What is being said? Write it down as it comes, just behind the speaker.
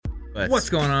What's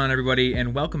going on, everybody,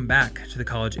 and welcome back to the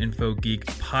College Info Geek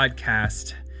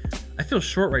podcast. I feel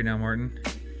short right now, Martin.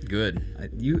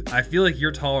 Good. I feel like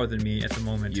you're taller than me at the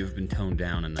moment. You've been toned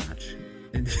down a notch.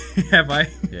 Have I?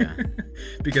 Yeah.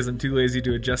 Because I'm too lazy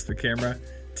to adjust the camera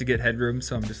to get headroom,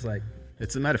 so I'm just like...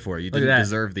 It's a metaphor. You didn't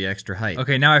deserve the extra height.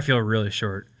 Okay, now I feel really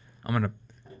short.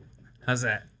 How's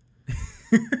that?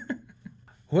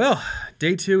 Well,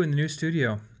 day 2 in the new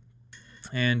studio.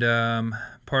 And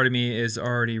part of me is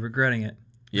already regretting it.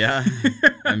 Yeah,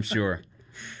 I'm sure.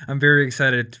 I'm very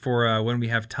excited for when we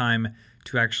have time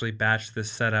to actually batch this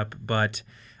setup, but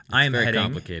I'm heading... It's very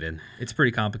complicated. It's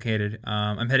pretty complicated.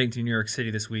 I'm heading to New York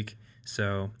City this week,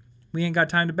 so we ain't got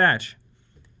time to batch,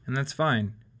 and that's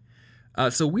fine.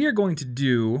 So we are going to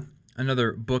do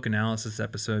another book analysis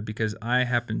episode because I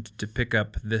happened to pick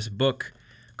up this book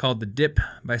called The Dip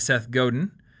by Seth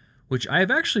Godin, which I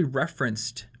have actually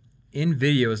referenced in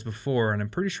videos before, and I'm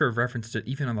pretty sure I've referenced it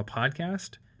even on the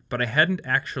podcast, but I hadn't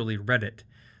actually read it.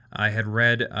 I had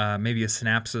read maybe a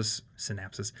synopsis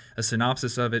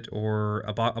of it, or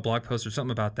a blog post or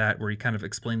something about that where he kind of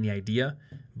explained the idea,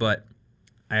 but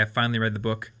I have finally read the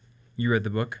book. You read the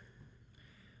book.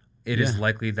 It is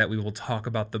likely that we will talk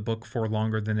about the book for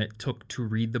longer than it took to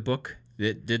read the book.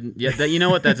 It didn't. Yeah, you know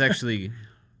what? That's actually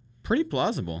pretty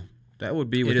plausible. That would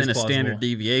be within a standard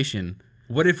deviation.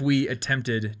 What if we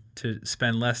attempted to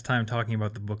spend less time talking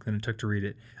about the book than it took to read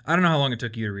it? I don't know how long it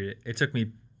took you to read it. It took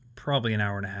me probably an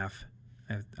hour and a half,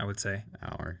 I would say.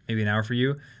 Hour. Maybe an hour for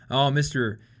you. Oh,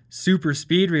 Mr. Super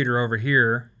Speed Reader over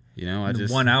here. You know, I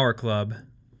just... 1 hour club.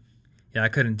 Yeah, I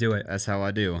couldn't do it. That's how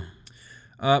I do.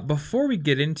 Before we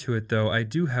get into it, though, I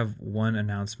do have one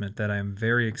announcement that I'm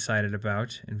very excited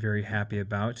about and very happy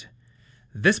about.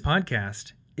 This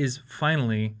podcast is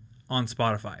finally on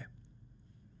Spotify.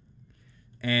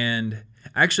 And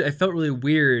actually, I felt really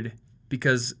weird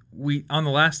because on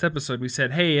the last episode, we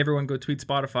said, hey, everyone go tweet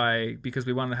Spotify because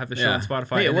we wanted to have the show on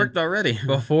Spotify. Hey, it worked already.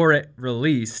 Before it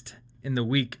released, in the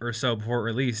week or so before it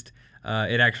released,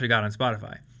 it actually got on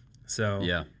Spotify.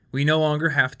 So we no longer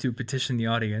have to petition the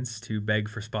audience to beg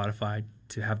for Spotify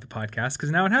to have the podcast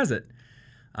because now it has it.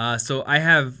 So I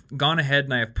have gone ahead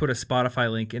and I have put a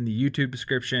Spotify link in the YouTube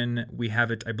description. We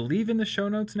have it, I believe, in the show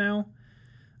notes now.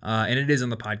 And it is on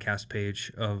the podcast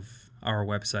page of our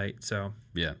website. So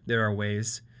there are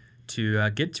ways to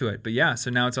get to it. But yeah,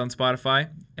 so now it's on Spotify.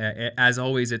 As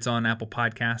always, it's on Apple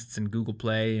Podcasts and Google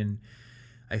Play. And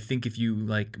I think if you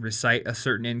recite a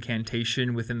certain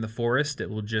incantation within the forest, it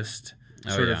will just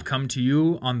sort of come to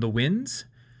you on the winds.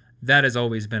 That has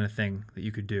always been a thing that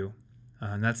you could do.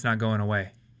 And that's not going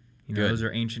away. You know, those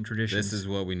are ancient traditions. This is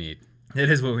what we need. It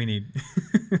is what we need.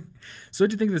 So what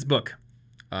do you think of this book?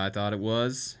 I thought it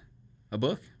was a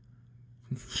book.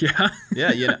 Yeah.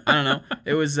 Yeah, I don't know.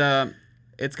 It was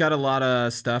it's got a lot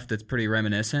of stuff that's pretty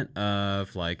reminiscent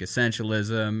of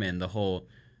essentialism and the whole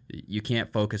you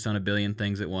can't focus on a billion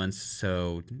things at once,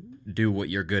 so do what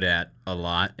you're good at a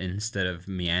lot instead of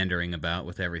meandering about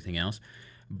with everything else.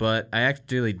 But I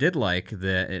actually did like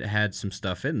that it had some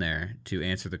stuff in there to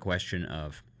answer the question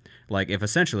of if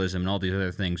essentialism and all these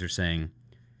other things are saying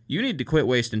you need to quit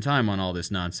wasting time on all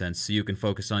this nonsense so you can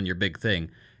focus on your big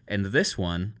thing. And this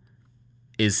one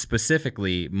is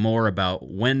specifically more about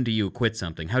when do you quit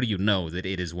something? How do you know that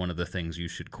it is one of the things you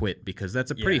should quit? Because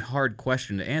that's a pretty hard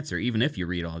question to answer, even if you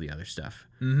read all the other stuff.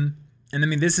 Mm-hmm. And I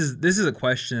mean, this is a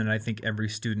question that I think every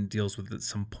student deals with at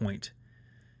some point.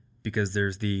 Because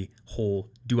there's the whole,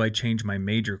 do I change my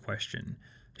major question?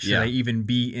 Should I even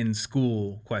be in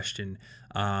school question?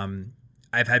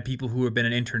 I've had people who have been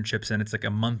in internships and it's a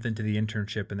month into the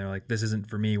internship and they're like, this isn't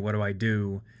for me. What do I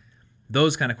do?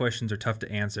 Those kind of questions are tough to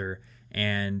answer.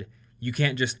 And you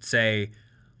can't just say,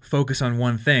 focus on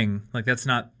one thing. That's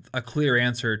not a clear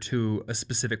answer to a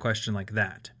specific question like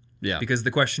that. Yeah. Because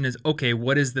the question is, okay,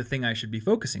 what is the thing I should be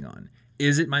focusing on?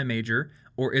 Is it my major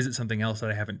or is it something else that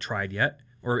I haven't tried yet?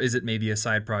 Or is it maybe a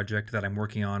side project that I'm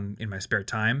working on in my spare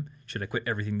time? Should I quit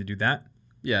everything to do that?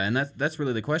 Yeah, and that's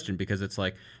really the question because it's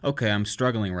okay, I'm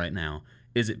struggling right now.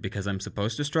 Is it because I'm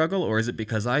supposed to struggle or is it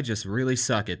because I just really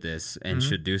suck at this and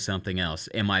should do something else?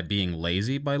 Am I being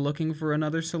lazy by looking for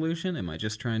another solution? Am I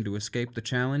just trying to escape the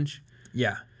challenge?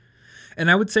 Yeah. And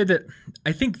I would say that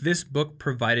I think this book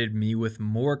provided me with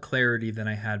more clarity than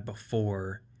I had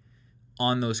before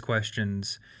on those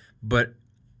questions, but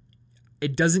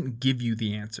it doesn't give you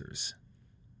the answers.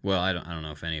 Well, I don't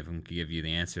know if any of them can give you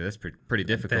the answer. That's pretty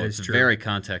difficult. It's true. Very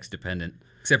context dependent.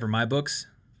 Except for my books.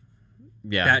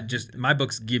 Yeah. My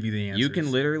books give you the answers. You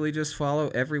can literally just follow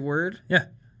every word. Yeah.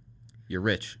 You're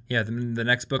rich. Yeah, the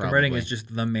next book I'm writing is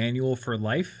just the manual for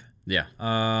life. Yeah.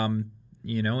 And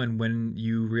when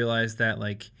you realize that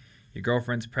your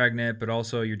girlfriend's pregnant, but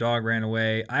also your dog ran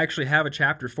away. I actually have a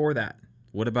chapter for that.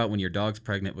 What about when your dog's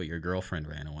pregnant but your girlfriend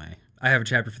ran away? I have a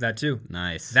chapter for that too.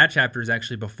 Nice. That chapter is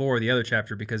actually before the other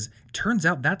chapter because it turns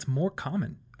out that's more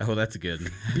common. Oh, that's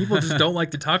good. People just don't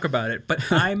like to talk about it,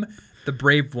 but I'm the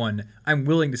brave one. I'm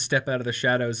willing to step out of the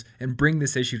shadows and bring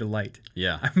this issue to light.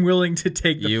 Yeah. I'm willing to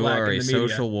take the you flack are in a the media.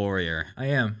 social warrior. I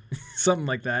am. Something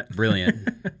like that. Brilliant.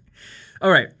 All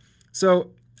right.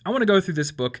 So I want to go through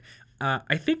this book.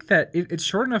 I think that it's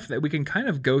short enough that we can kind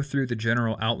of go through the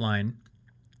general outline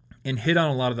and hit on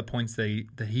a lot of the points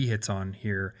that he hits on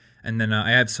here. And then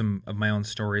I have some of my own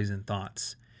stories and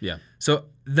thoughts. Yeah. So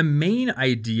the main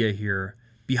idea here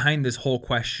behind this whole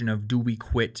question of do we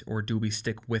quit or do we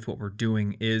stick with what we're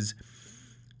doing is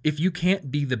if you can't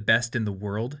be the best in the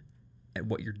world at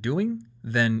what you're doing,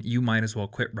 then you might as well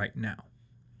quit right now.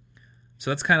 So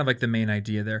that's kind of like the main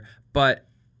idea there. But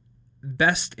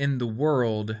best in the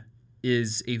world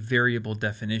is a variable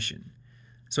definition.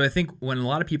 So I think when a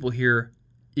lot of people hear,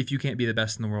 if you can't be the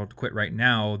best in the world, quit right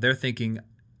now, they're thinking,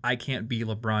 I can't be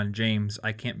LeBron James.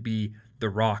 I can't be The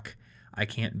Rock. I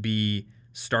can't be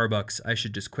Starbucks. I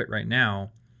should just quit right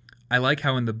now. I like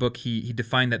how in the book he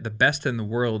defined that the best in the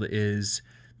world is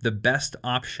the best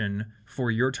option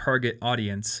for your target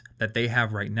audience that they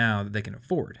have right now that they can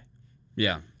afford.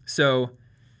 Yeah. So,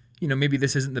 maybe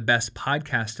this isn't the best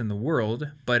podcast in the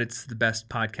world, but it's the best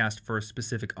podcast for a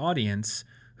specific audience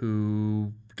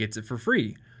who gets it for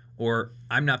free. Or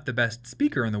I'm not the best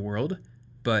speaker in the world,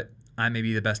 but I may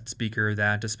be the best speaker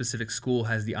that a specific school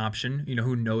has the option,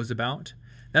 who knows about.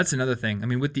 That's another thing. I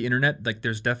mean, with the internet, like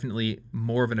there's definitely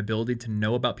more of an ability to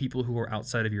know about people who are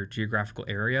outside of your geographical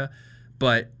area,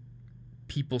 but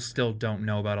people still don't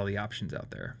know about all the options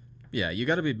out there. Yeah, you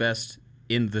got to be best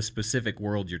in the specific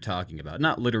world you're talking about.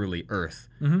 Not literally Earth,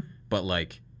 but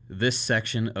like this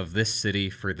section of this city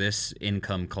for this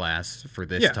income class for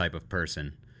this type of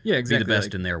person. Yeah, exactly. Be the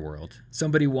best in their world.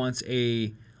 Somebody wants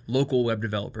a local web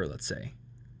developer, let's say.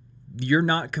 You're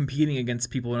not competing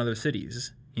against people in other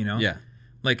cities, Yeah.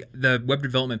 Like the web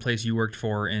development place you worked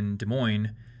for in Des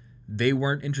Moines, they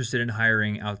weren't interested in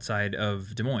hiring outside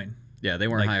of Des Moines. Yeah, they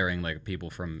weren't hiring like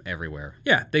people from everywhere.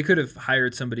 Yeah, they could have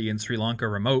hired somebody in Sri Lanka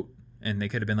remote, and they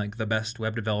could have been like the best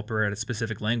web developer at a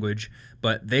specific language,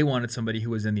 but they wanted somebody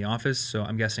who was in the office, so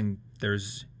I'm guessing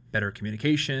there's better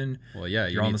communication. Well, yeah,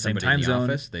 you're all in the same time zone.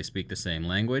 Office, they speak the same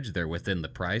language, they're within the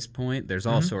price point, there's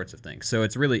all sorts of things. So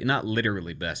it's really not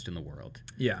literally best in the world.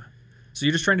 Yeah. So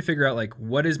you're just trying to figure out like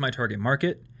what is my target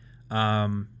market?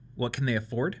 What can they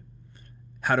afford?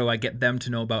 How do I get them to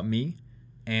know about me?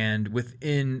 And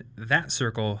within that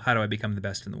circle, how do I become the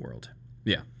best in the world?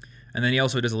 Yeah. And then he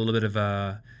also does a little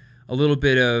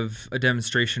bit of a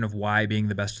demonstration of why being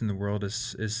the best in the world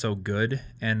is so good.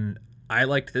 And I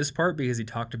liked this part because he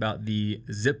talked about the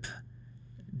ZIP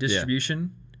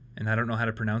distribution, and I don't know how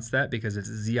to pronounce that because it's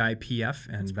ZIPF,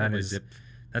 and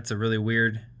that's a really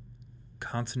weird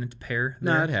consonant pair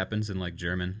there. No, it happens in like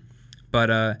German. But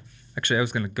actually, I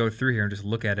was going to go through here and just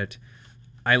look at it.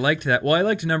 I liked that. Well, I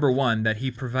liked number one, that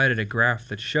he provided a graph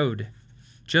that showed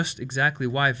just exactly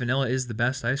why vanilla is the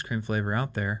best ice cream flavor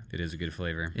out there. It is a good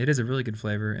flavor. It is a really good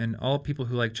flavor. And all people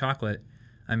who like chocolate,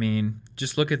 I mean,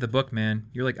 just look at the book, man.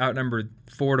 You're like outnumbered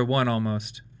 4-1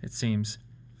 almost, it seems.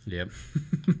 Yep.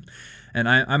 And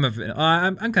I'm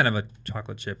kind of a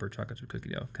chocolate chip or chocolate chip cookie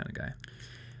dough kind of guy.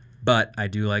 But I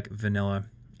do like vanilla.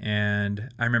 And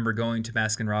I remember going to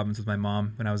Baskin Robbins with my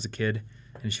mom when I was a kid,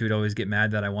 and she would always get mad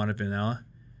that I wanted vanilla.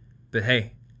 But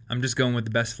hey, I'm just going with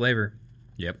the best flavor.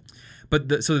 Yep.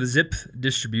 But so the ZIP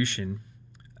distribution,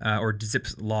 or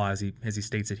ZIP's law, as he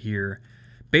states it here,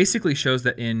 basically shows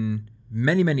that in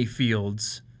many, many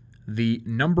fields, the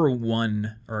number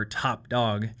one or top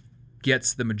dog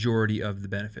gets the majority of the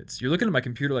benefits. You're looking at my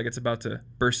computer like it's about to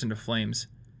burst into flames.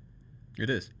 It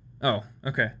is. Oh,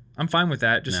 okay. I'm fine with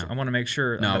that. Just I want to make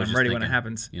sure that I'm ready when it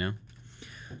happens. And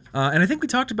I think we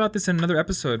talked about this in another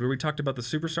episode where we talked about the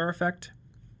superstar effect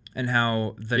and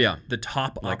how the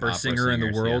top opera singer in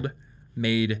the world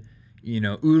made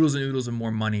oodles and oodles of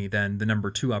more money than the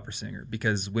number 2 opera singer,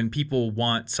 because when people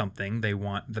want something, they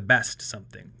want the best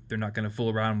something. They're not going to fool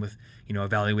around with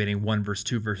evaluating 1 versus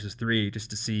 2 versus 3 just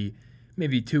to see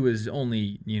maybe 2 is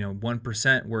only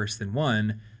 1% worse than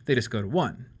 1. They just go to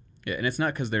 1. Yeah, and it's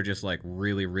not because they're just like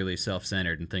really, really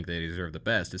self-centered and think they deserve the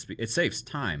best. It saves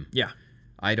time. Yeah.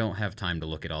 I don't have time to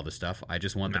look at all this stuff. I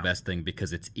just want the best thing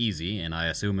because it's easy and I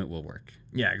assume it will work.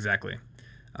 Yeah, exactly.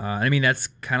 I mean, that's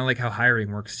kind of like how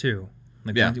hiring works too.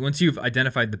 Like once you've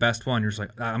identified the best one, you're just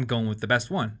like, I'm going with the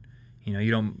best one.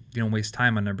 You don't waste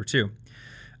time on number 2.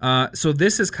 So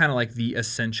this is kind of like the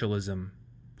essentialism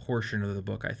portion of the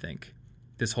book, I think.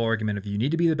 this whole argument of you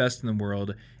need to be the best in the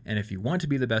world, and if you want to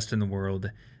be the best in the world,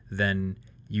 then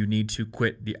you need to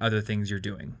quit the other things you're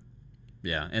doing.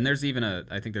 Yeah, and there's even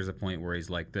I think there's a point where he's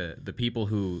like, the people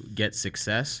who get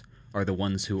success are the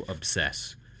ones who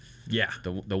obsess. Yeah.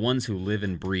 The ones who live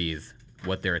and breathe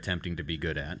what they're attempting to be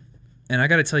good at. And I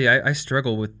got to tell you, I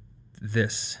struggle with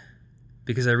this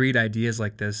because I read ideas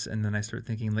like this and then I start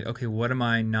thinking like, okay, what am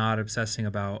I not obsessing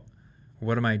about?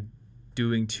 What am I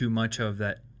doing too much of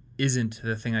that isn't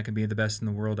the thing I can be the best in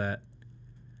the world at?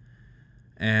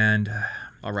 And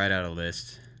I'll write out a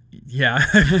list. Yeah,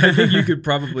 I think you could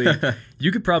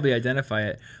probably identify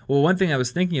it. Well, one thing I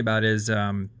was thinking about is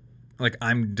like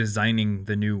I'm designing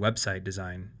the new website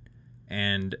design,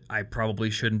 and I probably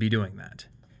shouldn't be doing that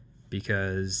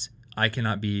because I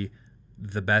cannot be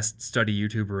the best study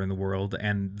YouTuber in the world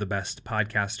and the best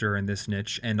podcaster in this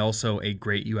niche and also a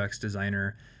great UX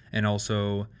designer and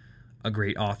also a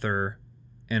great author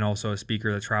and also a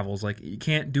speaker that travels. Like, you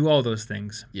can't do all those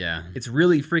things. Yeah. It's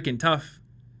really freaking tough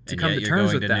to come to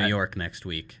terms with that. You're going to New York next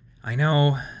week. I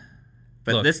know.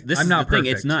 But look, this I'm is not the thing.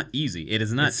 perfect. It's not easy. It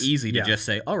is not easy to just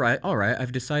say, all right,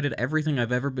 I've decided everything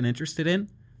I've ever been interested in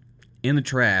the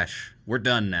trash. We're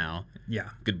done now. Yeah.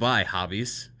 Goodbye,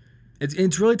 hobbies.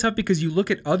 It's really tough because you look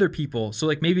at other people. So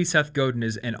like maybe Seth Godin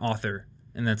is an author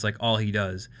and that's like all he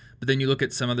does. But then you look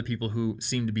at some other people who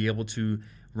seem to be able to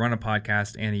run a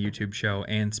podcast and a YouTube show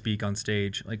and speak on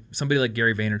stage. Like somebody like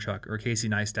Gary Vaynerchuk or Casey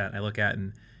Neistat I look at,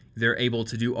 and they're able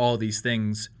to do all these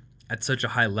things at such a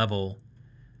high level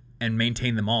and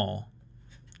maintain them all.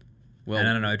 Well, and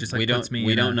I don't know. It just like puts me.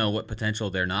 We don't know what potential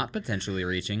they're not potentially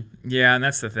reaching. Yeah, and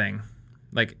that's the thing.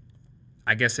 Like,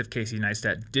 I guess if Casey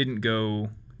Neistat didn't go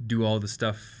do all the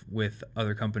stuff with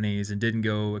other companies and didn't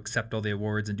go accept all the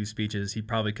awards and do speeches, he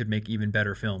probably could make even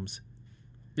better films.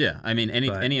 Yeah, I mean,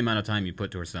 any amount of time you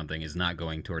put towards something is not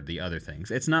going toward the other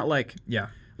things. It's not like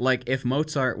like if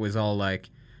Mozart was all like,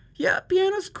 yeah,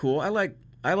 piano's cool. I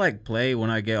like play when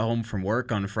I get home from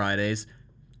work on Fridays.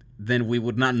 Then we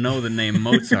would not know the name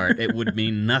Mozart. It would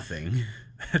mean nothing.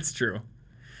 That's true.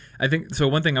 I think so.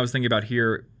 One thing I was thinking about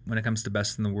here when it comes to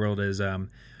best in the world is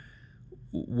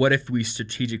what if we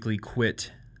strategically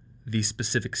quit the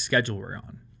specific schedule we're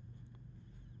on?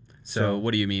 So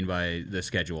what do you mean by the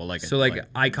schedule? I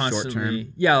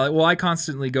constantly I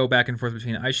constantly go back and forth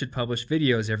between I should publish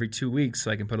videos every 2 weeks so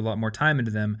I can put a lot more time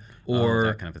into them, or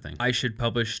that kind of a thing. I should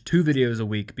publish 2 videos a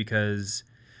week because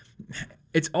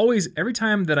it's always every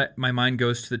time that my mind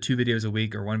goes to the 2 videos a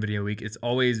week or 1 video a week, it's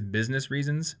always business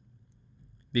reasons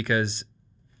because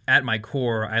at my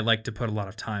core, I like to put a lot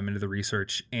of time into the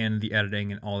research and the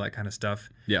editing and all that kind of stuff.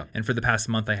 Yeah. And for the past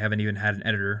month, I haven't even had an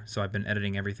editor, so I've been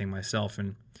editing everything myself.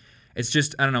 And it's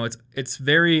just, I don't know, it's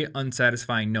very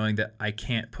unsatisfying knowing that I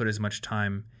can't put as much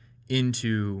time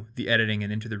into the editing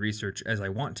and into the research as I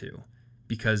want to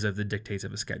because of the dictates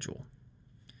of a schedule.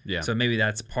 Yeah. So maybe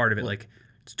that's part of it. Like,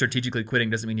 strategically quitting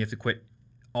doesn't mean you have to quit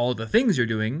all the things you're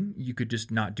doing. You could just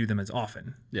not do them as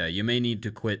often. Yeah, you may need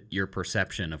to quit your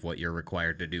perception of what you're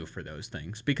required to do for those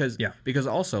things. Because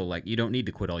also, like, you don't need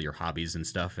to quit all your hobbies and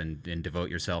stuff and devote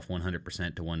yourself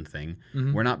 100% to one thing.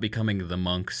 Mm-hmm. We're not becoming the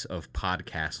monks of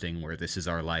podcasting where this is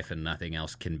our life and nothing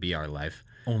else can be our life.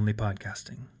 Only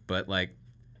podcasting. But, like,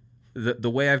 the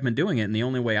way I've been doing it and the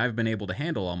only way I've been able to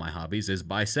handle all my hobbies is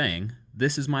by saying,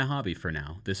 this is my hobby for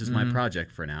now. This is my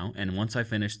project for now. And once I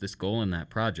finish this goal in that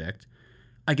project,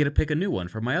 I get to pick a new one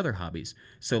for my other hobbies.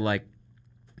 So, like,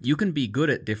 you can be good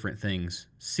at different things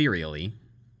serially.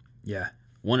 Yeah.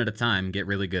 One at a time, get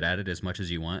really good at it as much as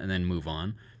you want, and then move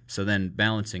on. So then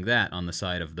balancing that on the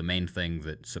side of the main thing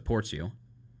that supports you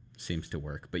seems to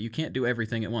work. But you can't do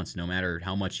everything at once, no matter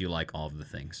how much you like all of the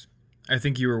things. I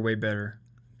think you were way better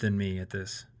than me at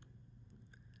this.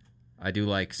 I do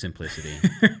like simplicity.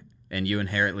 And you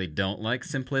inherently don't like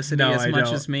simplicity as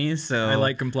much as me. So I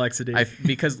like complexity.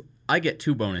 Because I get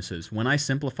 2 bonuses. When I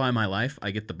simplify my life,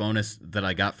 I get the bonus that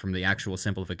I got from the actual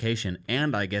simplification,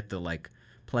 and I get the, like,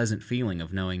 pleasant feeling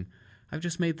of knowing I've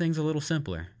just made things a little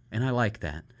simpler, and I like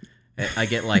that. I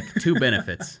get, like, 2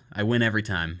 benefits. I win every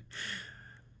time.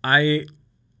 I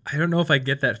don't know if I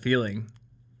get that feeling.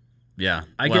 Yeah.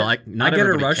 I get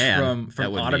a rush from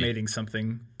automating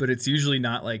something, but it's usually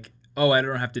not like, oh, I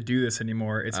don't have to do this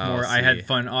anymore. It's more, I had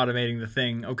fun automating the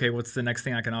thing. Okay, what's the next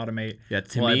thing I can automate? Yeah,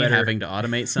 to me, having to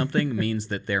automate something means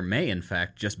that there may, in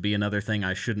fact, just be another thing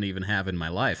I shouldn't even have in my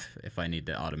life if I need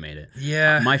to automate it.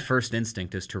 Yeah. My first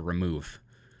instinct is to remove.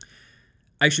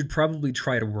 I should probably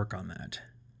try to work on that.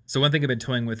 So one thing I've been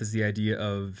toying with is the idea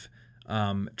of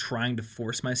trying to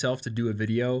force myself to do a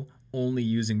video only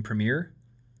using Premiere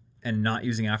and not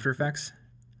using After Effects.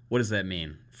 What does that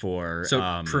mean for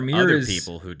Premiere other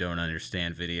people who don't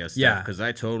understand video stuff? Yeah, because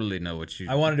I totally know what you.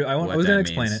 I was going to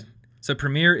explain it. So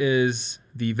Premiere is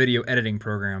the video editing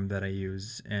program that I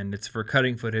use, and it's for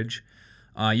cutting footage.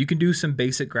 You can do some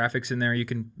basic graphics in there. You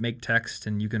can make text,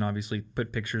 and you can obviously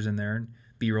put pictures in there and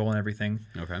B-roll and everything.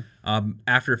 Okay.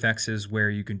 After Effects is where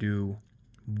you can do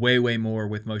way more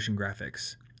with motion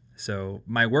graphics. So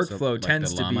my workflow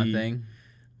tends to be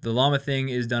the llama thing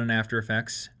is done in After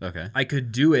Effects. Okay. I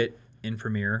could do it in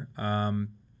Premiere. And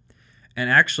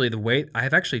actually, the way I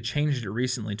have actually changed it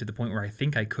recently to the point where I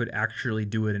think I could actually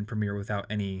do it in Premiere without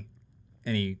any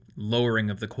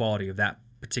lowering of the quality of that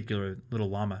particular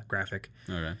little llama graphic.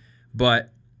 Okay.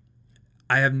 But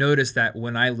I have noticed that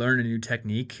when I learn a new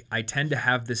technique, I tend to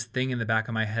have this thing in the back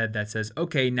of my head that says,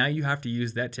 okay, now you have to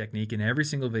use that technique in every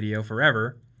single video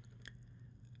forever,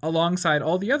 alongside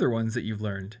all the other ones that you've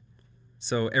learned.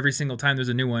 So every single time there's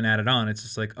a new one added on, it's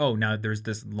just like, oh, now there's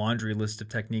this laundry list of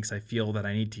techniques I feel that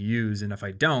I need to use, and if I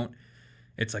don't,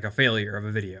 it's like a failure of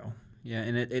a video. Yeah,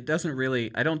 and it doesn't really,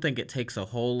 I don't think it takes a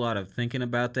whole lot of thinking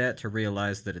about that to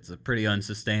realize that it's a pretty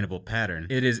unsustainable pattern.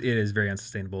 It is very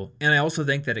unsustainable. And I also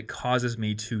think that it causes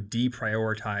me to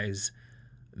deprioritize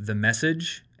the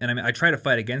message. And I mean, I try to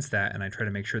fight against that, and I try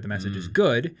to make sure the message is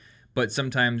good, but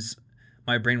sometimes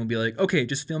my brain will be like, okay,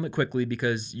 just film it quickly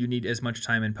because you need as much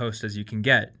time in post as you can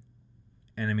get.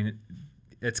 And I mean,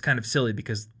 it's kind of silly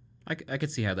because I could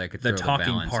see how that could the throw talking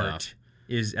the balance part off.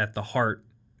 Is at the heart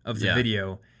of the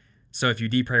video. So if you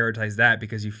deprioritize that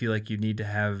because you feel like you need to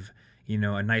have,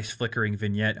 a nice flickering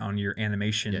vignette on your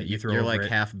animation that you throw over it. You're like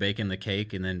half baking the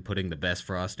cake and then putting the best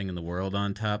frosting in the world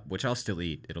on top, which I'll still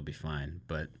eat. It'll be fine,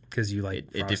 but because you like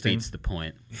it defeats the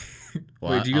point.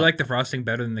 Well, wait, do you like the frosting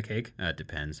better than the cake? It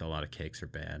depends. A lot of cakes are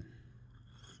bad.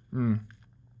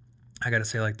 I gotta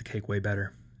say, I like the cake way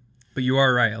better. But you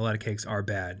are right. A lot of cakes are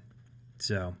bad.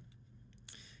 So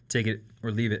take it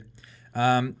or leave it.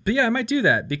 But yeah, I might do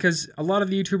that because a lot of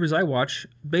the YouTubers I watch,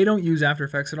 they don't use After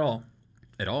Effects at all.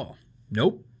 At all?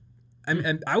 Nope.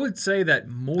 And I would say that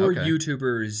more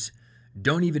YouTubers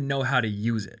don't even know how to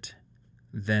use it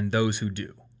than those who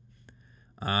do.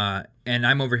 And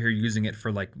I'm over here using it for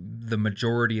like the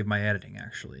majority of my editing,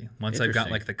 actually. Once I've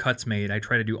got like the cuts made, I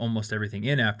try to do almost everything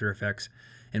in After Effects.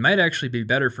 It might actually be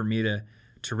better for me to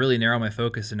really narrow my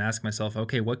focus and ask myself,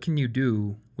 okay, what can you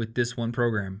do with this one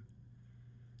program?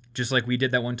 Just like we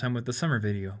did that one time with the summer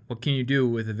video. What can you do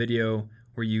with a video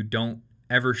where you don't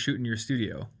ever shoot in your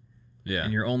studio? Yeah.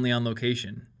 And you're only on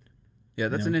location? Yeah,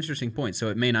 that's an interesting point. So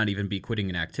it may not even be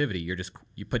quitting an activity. You're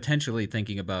potentially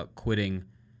thinking about quitting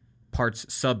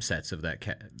subsets of that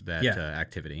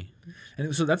activity.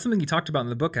 And so that's something he talked about in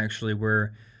the book, actually,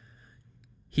 where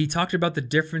he talked about the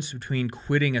difference between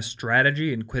quitting a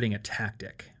strategy and quitting a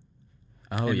tactic.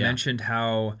 And mentioned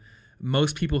how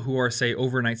most people who are, say,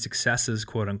 overnight successes,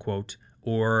 quote unquote,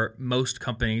 or most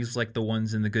companies like the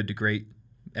ones in the Good to Great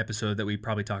episode that we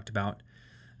probably talked about,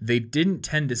 they didn't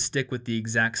tend to stick with the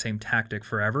exact same tactic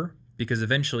forever because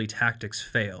eventually tactics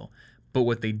fail. But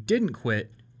what they didn't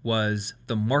quit was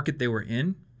the market they were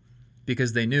in,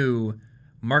 because they knew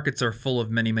markets are full of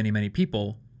many, many, many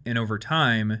people, and over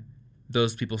time,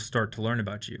 those people start to learn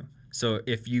about you. So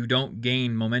if you don't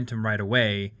gain momentum right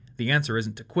away, the answer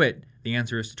isn't to quit. The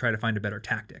answer is to try to find a better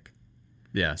tactic.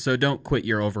 Yeah, so don't quit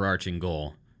your overarching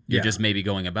goal. You're just maybe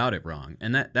going about it wrong.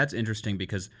 And that's interesting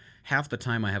because half the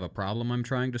time I have a problem I'm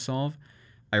trying to solve,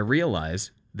 I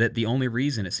realize that the only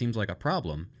reason it seems like a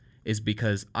problem is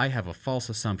because I have a false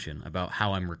assumption about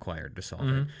how I'm required to solve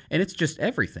it. And it's just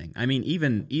everything. I mean,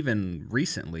 even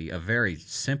recently, a very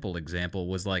simple example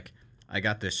was like, I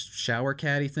got this shower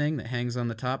caddy thing that hangs on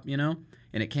the top, and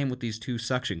it came with these 2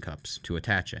 suction cups to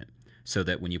attach it so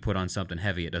that when you put on something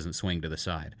heavy, it doesn't swing to the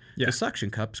side. Yeah. The suction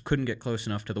cups couldn't get close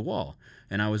enough to the wall.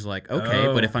 And I was like, okay,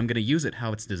 but if I'm going to use it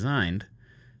how it's designed,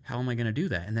 how am I going to do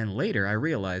that? And then later I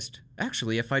realized,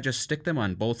 actually, if I just stick them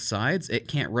on both sides, it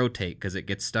can't rotate because it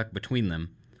gets stuck between them.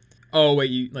 Oh,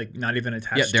 wait, you not even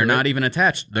attached to it? Yeah, they're not even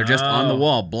attached. They're just on the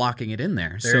wall blocking it in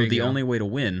there. So the only way to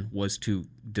win was to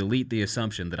delete the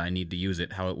assumption that I need to use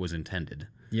it how it was intended.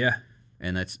 Yeah.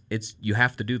 And you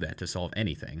have to do that to solve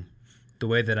anything. The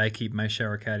way that I keep my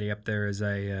shower caddy up there is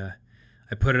I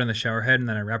put it on the shower head and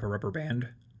then I wrap a rubber band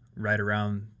right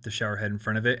around the shower head in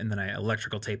front of it, and then I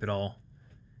electrical tape it all.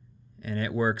 And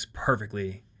it works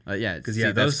perfectly. Because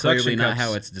that's clearly not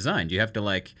how it's designed. You have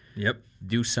to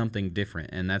do something different,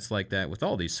 and that's like that with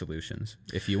all these solutions.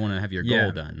 If you want to have your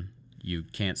goal done, you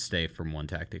can't stay from one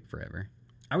tactic forever.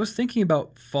 I was thinking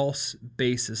about false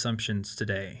base assumptions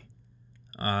today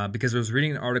because I was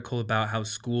reading an article about how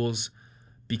schools,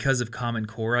 because of Common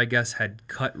Core, I guess, had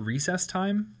cut recess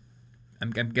time. I'm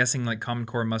guessing like Common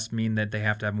Core must mean that they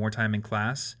have to have more time in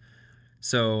class.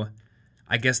 So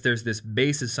I guess there's this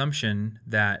base assumption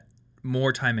that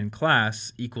more time in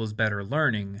class equals better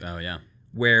learning. Oh, yeah.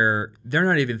 Where they're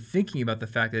not even thinking about the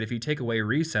fact that if you take away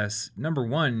recess, number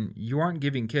one, you aren't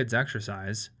giving kids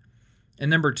exercise. And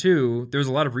number two, there's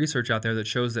a lot of research out there that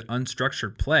shows that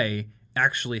unstructured play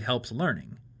actually helps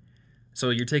learning. So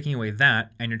you're taking away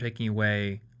that, and you're taking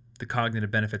away the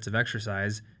cognitive benefits of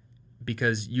exercise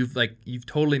because you've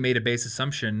totally made a base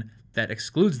assumption that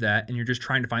excludes that, and you're just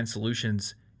trying to find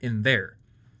solutions in there.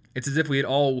 It's as if we had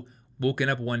all woken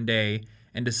up one day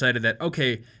and decided that,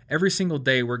 okay, every single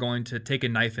day we're going to take a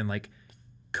knife and like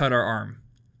cut our arm.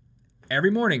 Every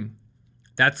morning.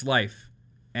 That's life.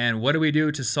 And what do we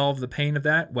do to solve the pain of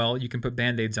that? Well, you can put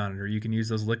Band-Aids on it, or you can use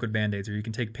those liquid Band-Aids, or you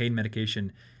can take pain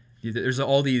medication. There's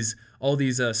all these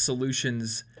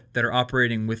solutions that are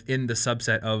operating within the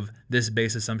subset of this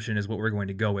base assumption is what we're going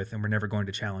to go with, and we're never going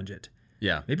to challenge it.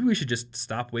 Yeah. Maybe we should just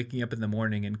stop waking up in the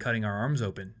morning and cutting our arms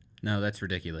open. No, that's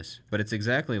ridiculous. But it's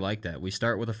exactly like that. We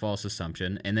start with a false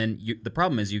assumption, and then the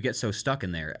problem is you get so stuck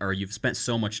in there, or you've spent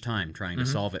so much time trying to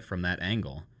solve it from that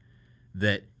angle,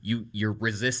 that you're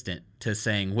resistant to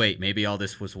saying, wait, maybe all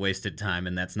this was wasted time,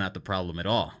 and that's not the problem at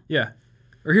all. Yeah.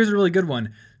 Or here's a really good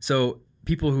one. So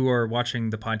people who are watching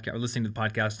the podcast or listening to the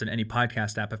podcast in any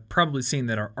podcast app have probably seen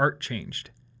that our art changed.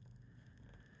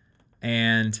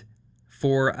 And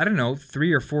for,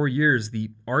 3 or 4 years, the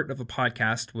art of a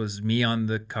podcast was me on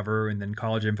the cover and then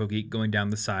College Info Geek going down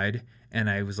the side. And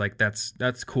I was like, that's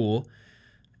cool.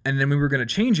 And then we were going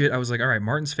to change it. I was like, all right,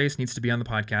 Martin's face needs to be on the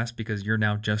podcast because you're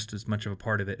now just as much of a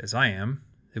part of it as I am.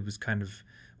 It was kind of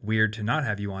weird to not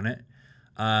have you on it.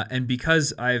 And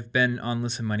because I've been on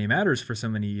Listen Money Matters for so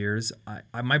many years,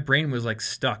 my brain was like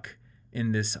stuck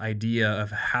in this idea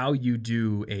of how you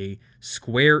do a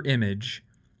square image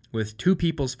with two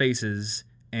people's faces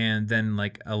and then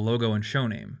like a logo and show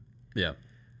name. Yeah.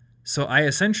 So I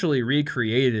essentially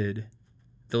recreated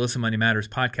the Listen Money Matters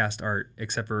podcast art,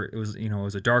 except for it was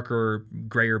a darker,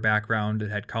 grayer background.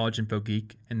 It had College Info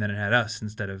Geek, and then it had us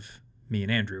instead of me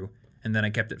and Andrew, and then I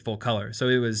kept it full color. So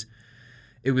it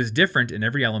was different in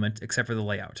every element except for the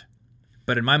layout.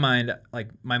 But in my mind,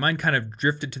 my mind kind of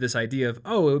drifted to this idea of,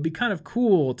 it would be kind of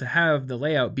cool to have the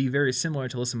layout be very similar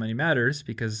to Listen Money Matters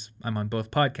because I'm on both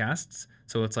podcasts.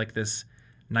 So it's like this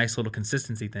nice little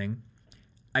consistency thing.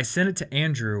 I sent it to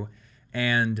Andrew,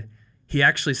 and he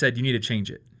actually said, you need to change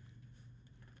it.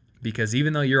 Because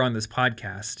even though you're on this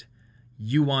podcast,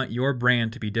 you want your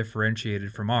brand to be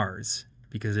differentiated from ours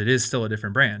because it is still a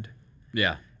different brand.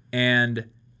 Yeah. And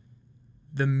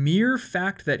the mere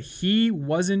fact that he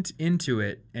wasn't into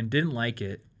it and didn't like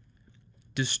it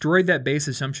destroyed that base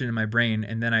assumption in my brain,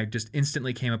 and then I just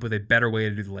instantly came up with a better way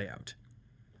to do the layout.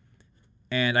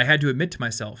 And I had to admit to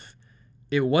myself,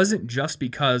 it wasn't just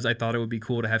because I thought it would be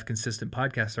cool to have consistent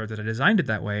podcast art that I designed it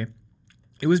that way.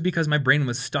 It was because my brain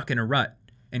was stuck in a rut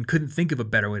and couldn't think of a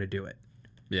better way to do it.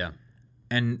 Yeah.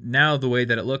 And now the way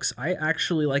that it looks, I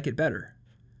actually like it better.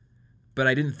 But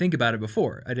I didn't think about it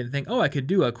before. I didn't think, I could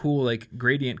do a cool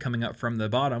gradient coming up from the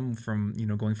bottom from,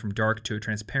 going from dark to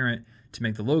transparent to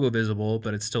make the logo visible,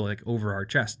 but it's still over our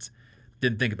chests.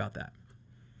 Didn't think about that.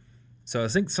 So I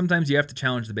think sometimes you have to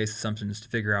challenge the base assumptions to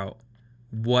figure out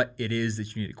what it is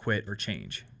that you need to quit or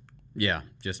change. Yeah,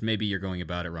 just maybe you're going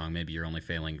about it wrong. Maybe you're only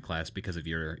failing a class because of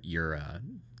your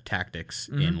tactics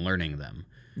in learning them.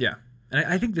 Yeah, and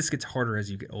I think this gets harder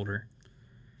as you get older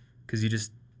because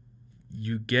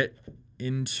you get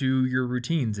into your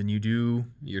routines and you do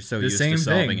You're so the used same to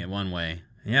solving thing. it one way.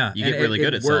 Yeah, you get really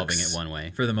good at solving it one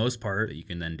way for the most part. But you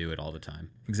can then do it all the time.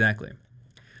 Exactly.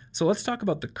 So let's talk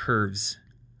about the curves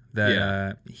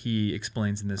that he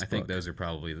explains in this book. I think those are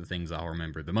probably the things I'll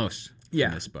remember the most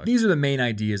from this book. These are the main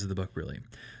ideas of the book, really.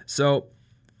 So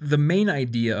the main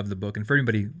idea of the book, and for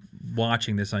anybody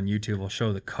watching this on YouTube, I'll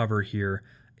show the cover here,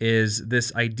 is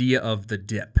this idea of the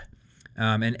dip.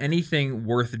 And anything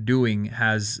worth doing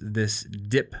has this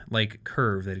dip-like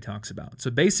curve that he talks about. So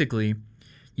basically,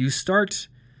 you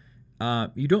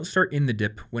don't start in the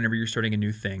dip whenever you're starting a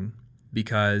new thing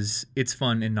because it's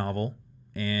fun and novel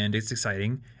and it's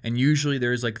exciting. And usually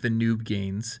there's the noob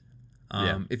gains.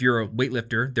 If you're a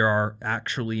weightlifter, there are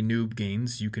actually noob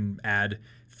gains. You can add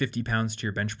 50 pounds to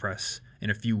your bench press in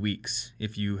a few weeks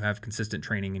if you have consistent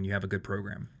training and you have a good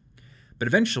program. But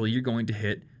eventually you're going to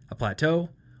hit a plateau,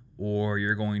 or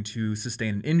you're going to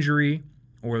sustain an injury,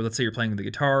 or let's say you're playing the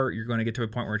guitar, you're going to get to a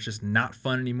point where it's just not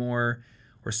fun anymore,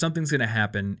 or something's going to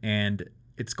happen and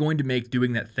it's going to make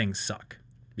doing that thing suck.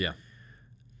 Yeah.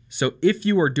 So if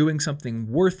you are doing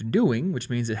something worth doing, which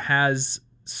means it has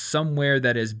somewhere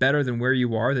that is better than where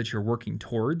you are, that you're working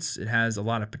towards, it has a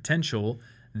lot of potential,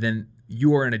 then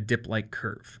you are in a dip-like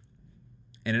curve.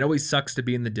 And it always sucks to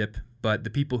be in the dip, but the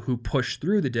people who push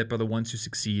through the dip are the ones who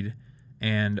succeed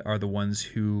and are the ones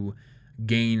who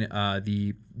gain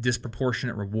the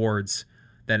disproportionate rewards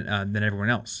than everyone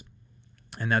else.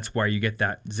 And that's why you get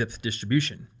that zip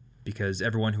distribution, because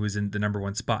everyone who is in the number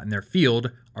one spot in their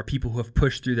field are people who have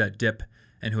pushed through that dip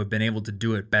and who have been able to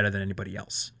do it better than anybody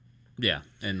else. Yeah,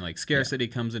 and like scarcity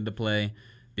comes into play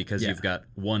because you've got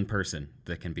one person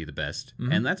that can be the best,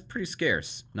 and that's pretty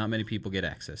scarce. Not many people get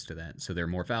access to that, so they're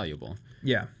more valuable.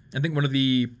 Yeah, I think one of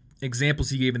the examples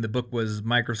he gave in the book was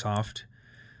Microsoft.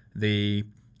 They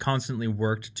constantly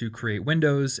worked to create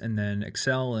Windows and then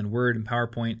Excel and Word and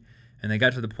PowerPoint, and they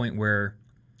got to the point where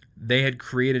they had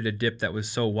created a dip that was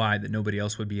so wide that nobody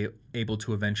else would be able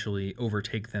to eventually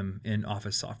overtake them in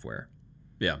Office software.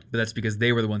 Yeah. But that's because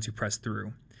they were the ones who pressed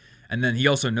through. And then he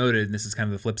also noted, and this is kind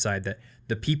of the flip side, that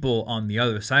the people on the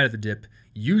other side of the dip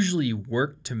usually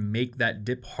work to make that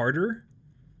dip harder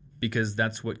because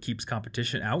that's what keeps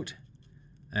competition out.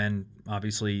 And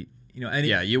obviously, you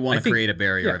know, you want to create a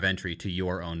barrier of entry to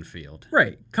your own field.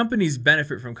 Right. Companies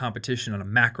benefit from competition on a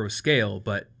macro scale,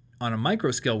 but on a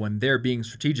micro scale, when they're being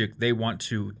strategic, they want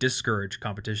to discourage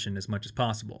competition as much as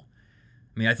possible.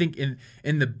 I mean, I think in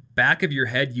the back of your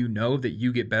head, you know that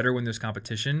you get better when there's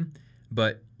competition,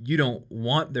 but you don't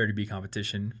want there to be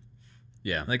competition.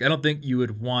 Yeah. Like, I don't think you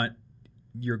would want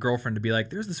your girlfriend to be like,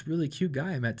 there's this really cute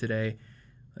guy I met today.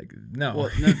 Like, no.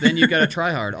 Well, then you got to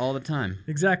try hard all the time.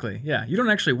 Exactly. Yeah. You don't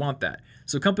actually want that.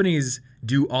 So companies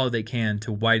do all they can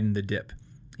to widen the dip.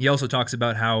 He also talks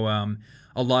about how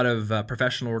a lot of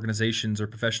professional organizations or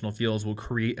professional fields will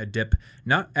create a dip,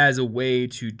 not as a way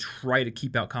to try to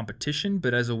keep out competition,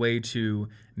 but as a way to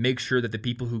make sure that the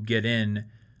people who get in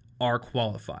are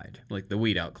qualified. Like the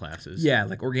weed out classes. Yeah,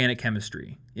 like organic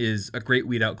chemistry is a great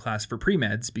weed out class for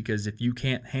pre-meds, because if you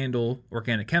can't handle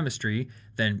organic chemistry,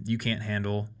 then you can't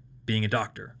handle being a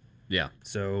doctor. Yeah.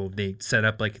 So they set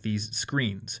up like these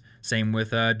screens. Same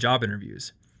with job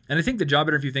interviews. And I think the job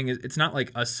interview thing is, it's not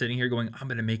like us sitting here going, I'm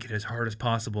going to make it as hard as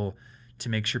possible to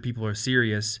make sure people are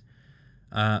serious.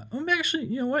 Actually,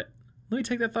 you know what? Let me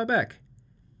take that thought back.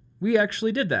 We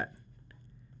actually did that.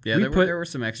 Yeah, there were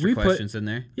some extra questions in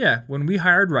there. Yeah, when we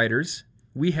hired writers,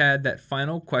 we had that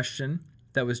final question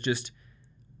that was just,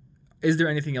 is there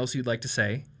anything else you'd like to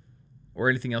say or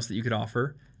anything else that you could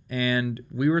offer? And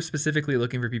we were specifically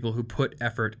looking for people who put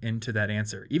effort into that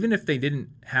answer. Even if they didn't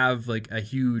have like a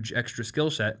huge extra skill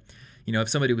set, you know, if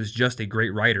somebody was just a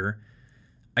great writer,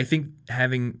 I think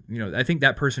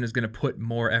that person is going to put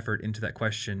more effort into that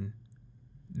question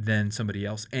than somebody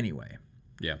else anyway.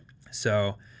 Yeah.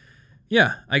 So,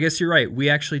 yeah, I guess you're right. We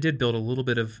actually did build a little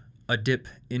bit of a dip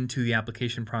into the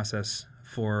application process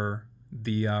for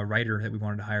the writer that we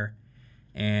wanted to hire.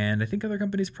 And I think other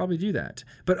companies probably do that.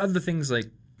 But other things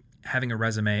like having a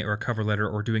resume or a cover letter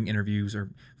or doing interviews or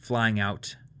flying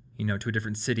out, you know, to a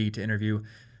different city to interview,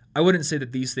 I wouldn't say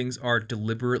that these things are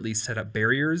deliberately set up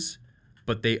barriers,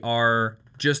 but they are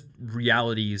just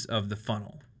realities of the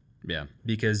funnel. Yeah.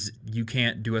 Because you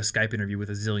can't do a Skype interview with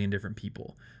a zillion different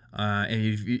people.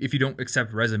 And if you don't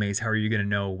accept resumes, how are you going to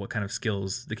know what kind of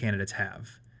skills the candidates have?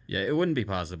 Yeah, it wouldn't be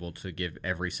possible to give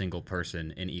every single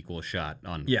person an equal shot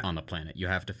on the planet. You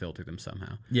have to filter them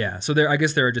somehow. Yeah, so I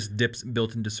guess there are just dips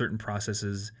built into certain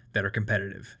processes that are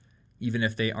competitive. Even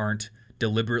if they aren't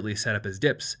deliberately set up as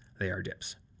dips, they are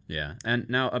dips. Yeah, and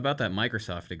now about that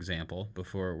Microsoft example,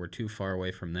 before we're too far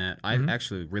away from that, I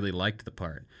actually really liked the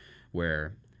part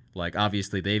where, like,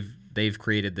 obviously they've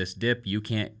created this dip. You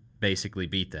can't basically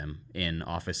beat them in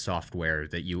Office software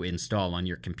that you install on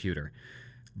your computer.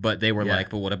 But they were like,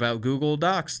 but what about Google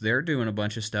Docs? They're doing a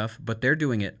bunch of stuff, but they're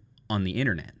doing it on the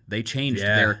internet. They changed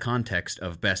their context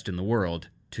of best in the world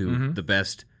to the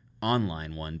best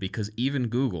online one, because even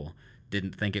Google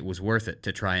didn't think it was worth it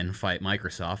to try and fight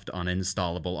Microsoft on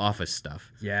installable Office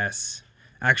stuff. Yes.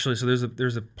 Actually, so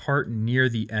there's a part near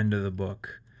the end of the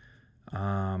book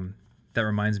that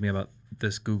reminds me about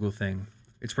this Google thing.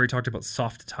 It's where he talked about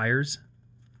soft tires.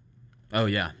 Oh,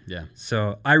 yeah.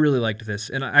 So I really liked this,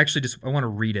 and I want to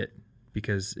read it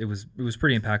because it was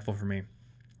pretty impactful for me.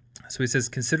 So he says,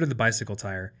 consider the bicycle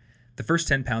tire. The first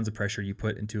 10 pounds of pressure you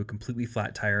put into a completely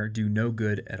flat tire do no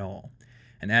good at all.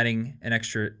 And adding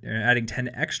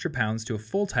 10 extra pounds to a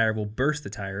full tire will burst the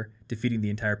tire, defeating the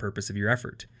entire purpose of your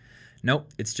effort.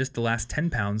 Nope, it's just the last 10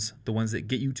 pounds, the ones that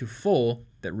get you to full,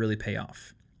 that really pay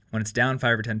off. When it's down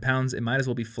 5 or 10 pounds, it might as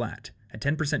well be flat. A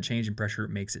 10% change in pressure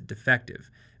makes it defective.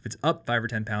 If it's up 5 or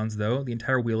 10 pounds, though, the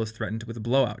entire wheel is threatened with a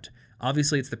blowout.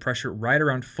 Obviously, it's the pressure right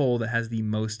around full that has the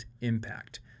most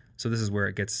impact. So this is where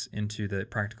it gets into the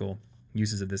practical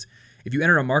uses of this. If you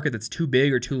enter a market that's too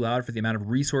big or too loud for the amount of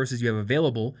resources you have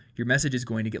available, your message is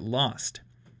going to get lost.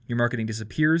 Your marketing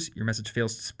disappears, your message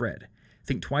fails to spread.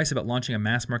 Think twice about launching a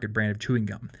mass market brand of chewing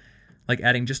gum. Like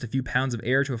adding just a few pounds of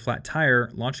air to a flat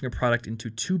tire, launching a product into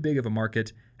too big of a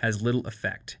market has little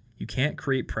effect. You can't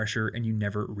create pressure and you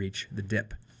never reach the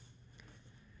dip.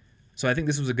 So I think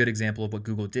this was a good example of what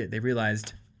Google did. They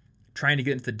realized trying to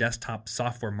get into the desktop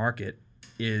software market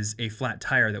is a flat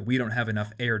tire that we don't have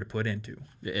enough air to put into.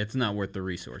 It's not worth the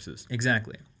resources.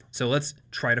 Exactly. So let's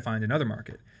try to find another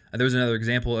market. There was another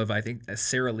example of, I think,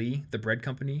 Sara Lee, the bread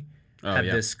company, had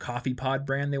this coffee pod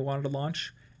brand they wanted to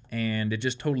launch, and it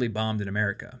just totally bombed in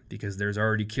America because there's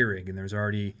already Keurig and there's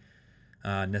already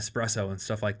Nespresso and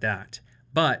stuff like that.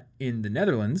 But in the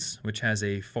Netherlands, which has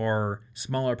a far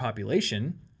smaller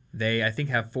population, they, I think,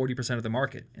 have 40% of the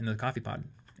market in the coffee pod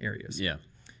areas. Yeah.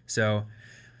 So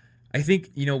I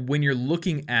think, when you're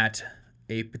looking at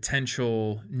a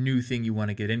potential new thing you want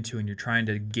to get into and you're trying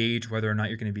to gauge whether or not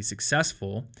you're going to be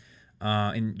successful,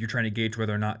 and you're trying to gauge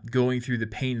whether or not going through the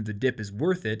pain of the dip is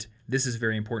worth it, this is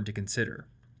very important to consider.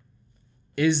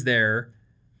 Is there,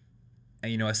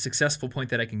 a successful point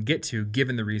that I can get to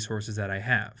given the resources that I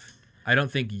have? I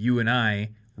don't think you and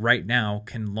I right now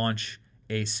can launch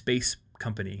a space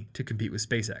company to compete with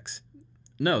SpaceX.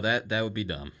 No, that would be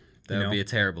dumb. That would be a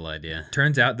terrible idea.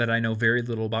 Turns out that I know very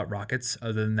little about rockets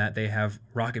other than that they have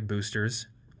rocket boosters,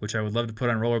 which I would love to put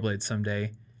on rollerblades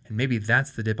someday. And maybe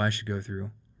that's the dip I should go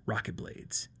through. Rocket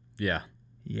blades. Yeah.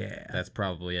 Yeah. That's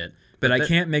probably it. But I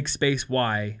can't make Space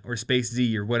Y or Space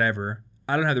Z or whatever.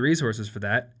 I don't have the resources for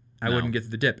that. I wouldn't get to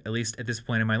the dip, at least at this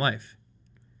point in my life.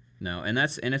 No, and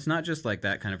it's not just like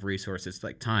that kind of resource. It's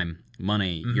like time,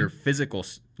 money, your physical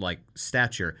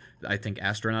stature. I think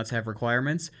astronauts have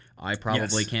requirements. I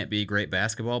probably can't be a great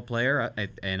basketball player,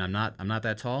 and I'm not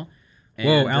that tall. And,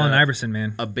 whoa, Allen Iverson,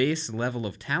 man! A base level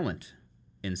of talent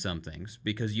in some things,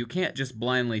 because you can't just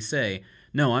blindly say,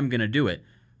 "No, I'm going to do it."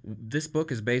 This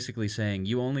book is basically saying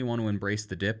you only want to embrace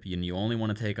the dip, and you only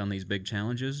want to take on these big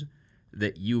challenges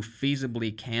that you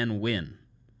feasibly can win.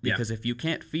 Because if you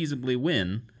can't feasibly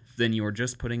win, then you're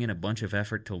just putting in a bunch of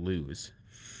effort to lose.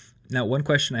 Now, one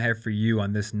question I have for you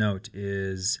on this note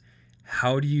is,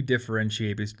 how do you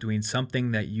differentiate between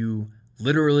something that you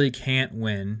literally can't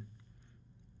win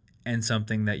and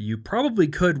something that you probably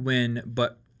could win,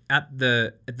 but at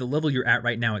the level you're at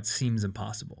right now, it seems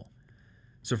impossible?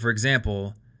 So, for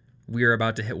example, we are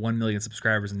about to hit 1 million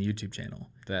subscribers on the YouTube channel.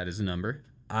 That is a number.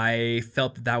 I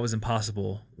felt that was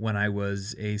impossible when I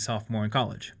was a sophomore in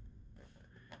college.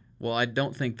 Well, I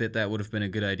don't think that would have been a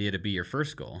good idea to be your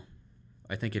first goal.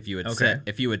 I think if you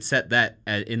had set that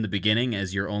in the beginning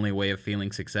as your only way of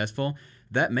feeling successful,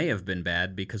 that may have been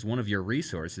bad because one of your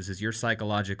resources is your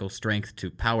psychological strength to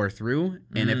power through.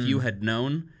 And if you had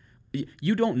known,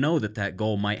 you don't know that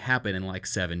goal might happen in like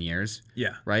 7 years.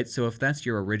 Yeah. Right? So if that's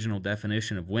your original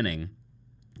definition of winning,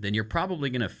 then you're probably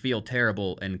going to feel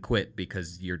terrible and quit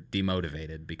because you're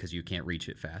demotivated because you can't reach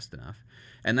it fast enough.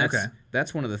 And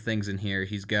that's one of the things in here.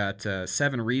 He's got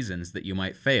 7 reasons that you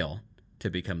might fail to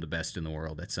become the best in the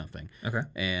world at something. Okay.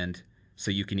 And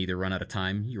so you can either run out of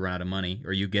time, you run out of money,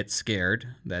 or you get scared.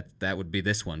 That would be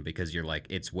this one because you're like,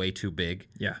 it's way too big.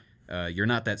 Yeah. You're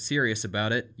not that serious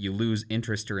about it. You lose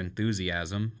interest or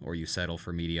enthusiasm, or you settle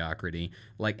for mediocrity.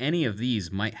 Like any of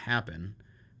these might happen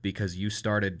because you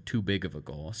started too big of a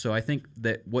goal. So I think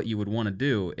that what you would want to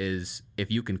do is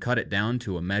if you can cut it down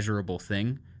to a measurable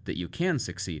thing that you can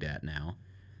succeed at now,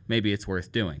 maybe it's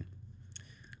worth doing.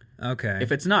 Okay.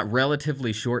 If it's not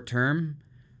relatively short term,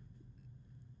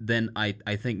 then I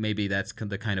think maybe that's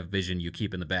the kind of vision you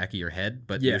keep in the back of your head,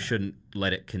 but you shouldn't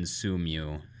let it consume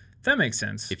you. That makes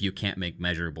sense. If you can't make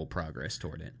measurable progress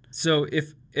toward it. So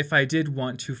if I did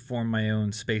want to form my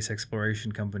own space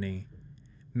exploration company,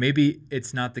 maybe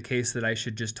it's not the case that I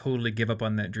should just totally give up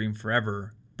on that dream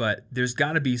forever, but there's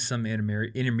got to be some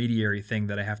intermediary thing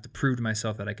that I have to prove to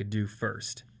myself that I could do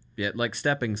first. Yeah, like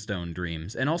stepping stone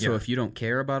dreams. And also, if you don't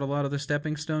care about a lot of the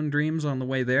stepping stone dreams on the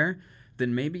way there,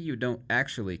 then maybe you don't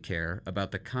actually care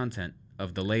about the content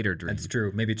of the later dream. That's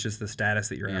true. Maybe it's just the status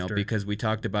that you're after. Because we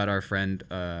talked about our friend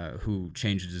who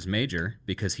changed his major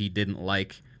because he didn't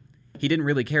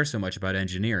really care so much about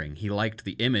engineering. He liked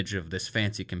the image of this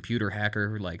fancy computer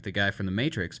hacker like the guy from The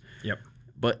Matrix. Yep.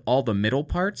 But all the middle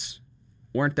parts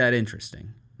weren't that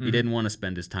interesting. He didn't want to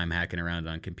spend his time hacking around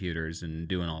on computers and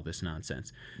doing all this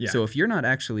nonsense. Yeah. So if you're not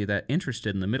actually that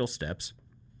interested in the middle steps,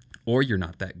 or you're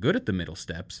not that good at the middle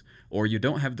steps, or you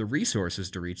don't have the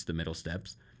resources to reach the middle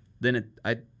steps, then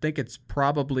I think it's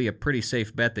probably a pretty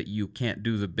safe bet that you can't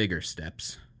do the bigger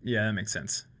steps. Yeah, that makes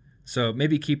sense. So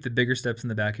maybe keep the bigger steps in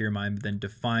the back of your mind, but then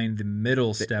define the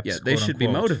middle steps. Yeah, they should be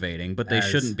motivating, but they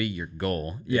shouldn't be your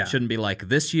goal. It shouldn't be like,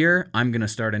 this year, I'm going to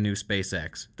start a new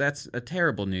SpaceX. That's a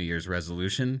terrible New Year's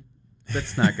resolution.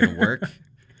 That's not going to work.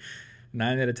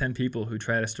 9 out of 10 people who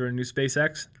try to start a new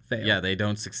SpaceX fail. Yeah, they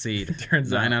don't succeed.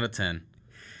 Turns out. 9 out of 10.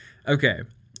 Okay,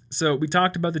 so we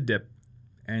talked about the dip,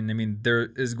 and I mean,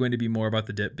 there is going to be more about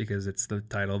the dip because it's the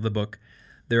title of the book.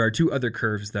 There are 2 other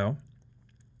curves, though.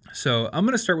 So I'm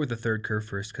going to start with the third curve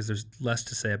first because there's less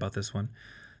to say about this one.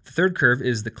 The third curve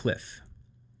is the cliff.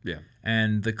 Yeah.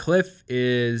 And the cliff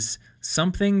is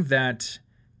something that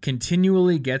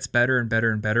continually gets better and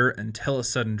better and better until a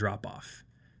sudden drop off.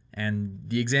 And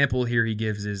the example here he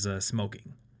gives is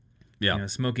smoking. Yeah. You know,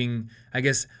 smoking, I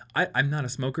guess, I'm not a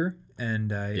smoker,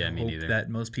 and I hope neither. that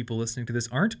most people listening to this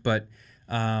aren't. But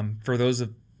for those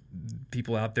of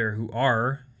people out there who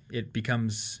are, it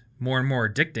becomes more and more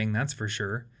addicting, that's for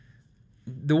sure.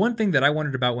 The one thing that I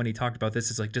wondered about when he talked about this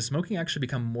is, like, does smoking actually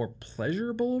become more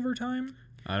pleasurable over time?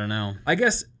 I don't know. I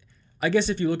guess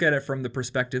if you look at it from the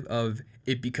perspective of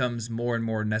it becomes more and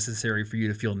more necessary for you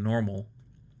to feel normal.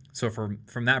 So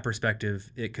from that perspective,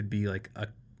 it could be like a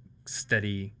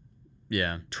steady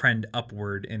trend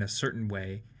upward in a certain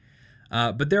way.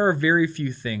 But there are very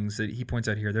few things that he points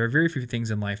out here. There are very few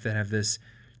things in life that have this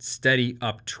steady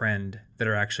uptrend that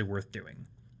are actually worth doing.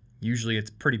 Usually it's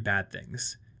pretty bad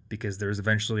things, because there's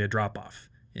eventually a drop-off.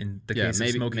 In the case of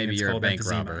smoking, maybe it's you're called a bank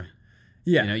emphysema. robber.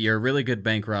 Yeah. You know, you're a really good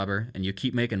bank robber, and you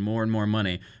keep making more and more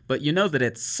money. But you know that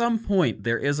at some point,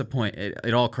 there is a point,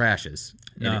 it all crashes.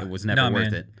 And it was never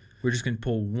worth it. We're just going to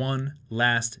pull one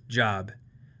last job.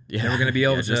 Yeah. Then we're going to be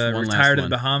able to retire to the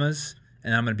Bahamas,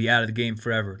 and I'm going to be out of the game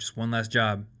forever. Just one last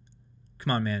job.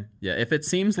 Come on, man. Yeah, if it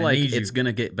seems like it's going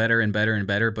to get better and better and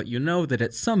better, but you know that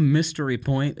at some mystery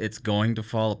point it's going to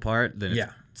fall apart, then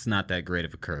it's not that great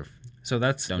of a curve. So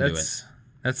that's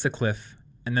the cliff.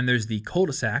 And then there's the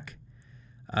cul-de-sac,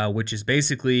 which is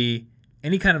basically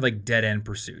any kind of like dead-end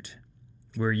pursuit,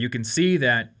 where you can see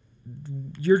that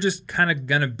you're just kind of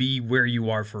going to be where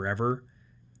you are forever.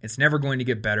 It's never going to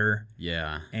get better.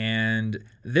 Yeah. And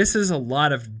this is a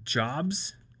lot of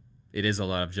jobs. It is a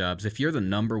lot of jobs. If you're the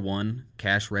number 1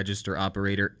 cash register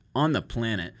operator on the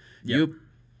planet, you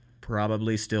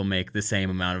probably still make the same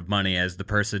amount of money as the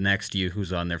person next to you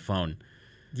who's on their phone.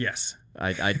 Yes.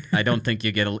 I don't think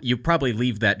you probably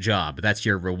leave that job. That's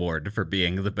your reward for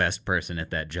being the best person at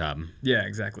that job. Yeah,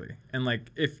 exactly. And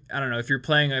like, if you're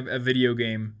playing a video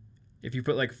game, if you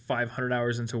put like 500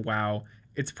 hours into WoW,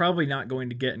 it's probably not going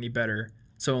to get any better.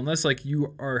 So unless like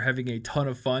you are having a ton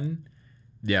of fun,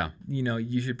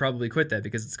 you should probably quit that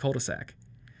because it's cul-de-sac.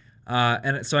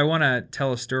 And so I want to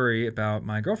tell a story about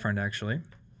my girlfriend, actually.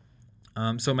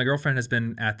 So my girlfriend has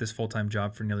been at this full-time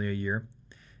job for nearly a year,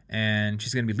 and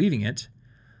she's going to be leaving it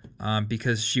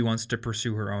because she wants to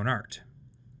pursue her own art.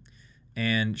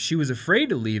 And she was afraid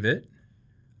to leave it,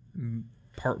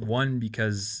 part 1,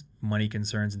 because money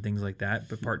concerns and things like that,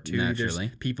 but part 2,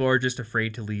 people are just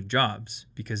afraid to leave jobs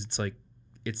because it's like,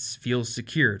 it feels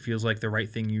secure. It feels like the right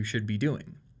thing you should be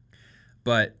doing.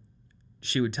 But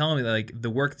she would tell me that, like,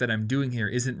 the work that I'm doing here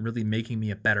isn't really making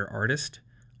me a better artist.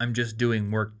 I'm just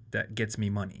doing work that gets me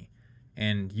money.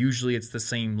 And usually it's the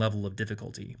same level of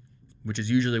difficulty, which is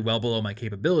usually well below my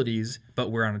capabilities,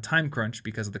 but we're on a time crunch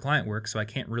because of the client work, so I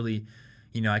can't really,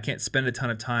 I can't spend a ton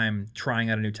of time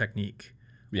trying out a new technique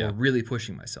or really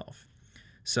pushing myself.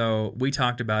 So we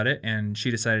talked about it, and she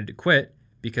decided to quit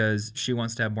because she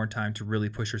wants to have more time to really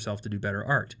push herself to do better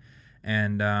art.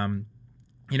 And,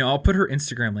 I'll put her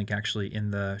Instagram link actually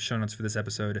in the show notes for this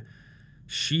episode.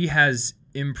 She has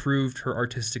improved her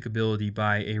artistic ability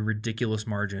by a ridiculous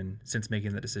margin since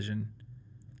making the decision.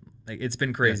 Like, it's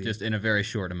been crazy. Just in a very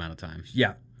short amount of time.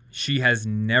 Yeah. She has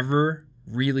never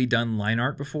really done line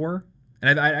art before.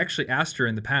 And I'd actually asked her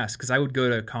in the past, because I would go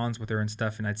to cons with her and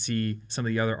stuff, and I'd see some of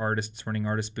the other artists running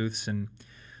artist booths, and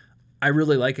I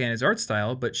really like Anna's art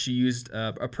style, but she used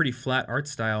a pretty flat art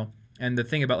style. And the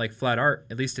thing about like flat art,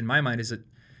 at least in my mind, is that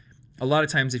a lot of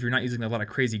times if you're not using a lot of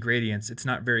crazy gradients, it's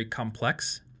not very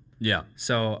complex. Yeah.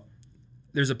 So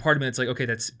there's a part of me that's like, okay,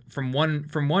 that's from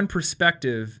one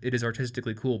perspective, it is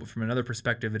artistically cool, but from another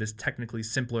perspective, it is technically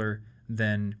simpler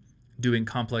than doing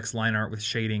complex line art with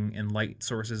shading and light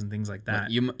sources and things like that.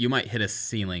 Well, you might hit a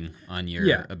ceiling on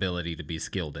your ability to be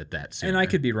skilled at that sooner. And I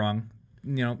could be wrong.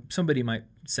 Somebody might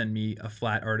send me a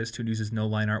flat artist who uses no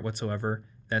line art whatsoever.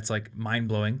 That's like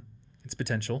mind-blowing. It's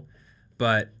potential.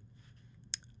 But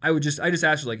I just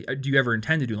asked her, like, do you ever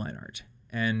intend to do line art?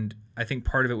 And I think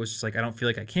part of it was just like, I don't feel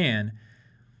like I can.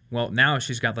 Well, now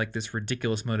she's got like this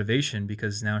ridiculous motivation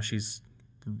because now she's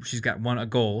got a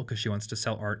goal because she wants to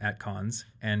sell art at cons,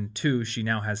 and 2, she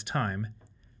now has time.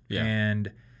 Yeah.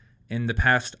 And in the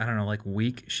past, I don't know, like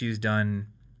week, she's done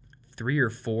 3 or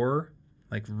 4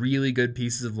 like really good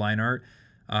pieces of line art.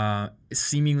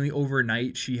 Seemingly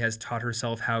overnight, she has taught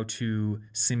herself how to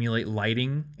simulate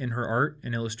lighting in her art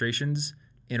and illustrations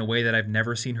in a way that I've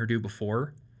never seen her do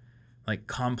before. Like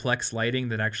complex lighting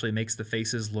that actually makes the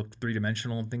faces look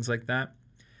 3-dimensional and things like that.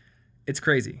 It's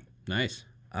crazy. Nice.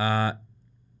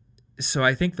 So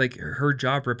I think like her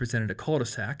job represented a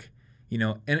cul-de-sac,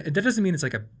 and that doesn't mean it's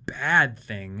like a bad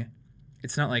thing.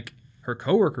 It's not like her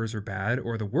coworkers are bad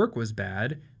or the work was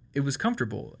bad. It was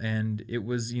comfortable and it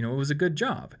was, it was a good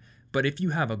job. But if you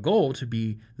have a goal to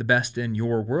be the best in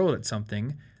your world at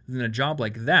something, then a job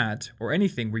like that or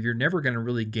anything where you're never going to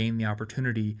really gain the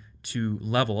opportunity to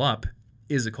level up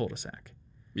is a cul-de-sac.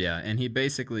 Yeah, and he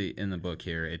basically, in the book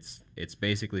here, it's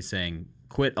basically saying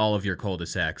quit all of your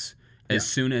cul-de-sacs as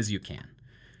soon as you can.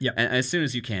 Yeah. And as soon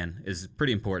as you can is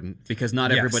pretty important because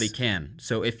not everybody can.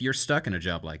 So if you're stuck in a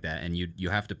job like that and you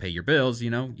have to pay your bills,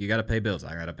 you got to pay bills.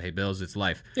 I got to pay bills. It's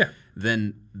life. Yeah.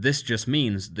 Then this just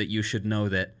means that you should know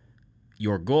that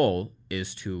your goal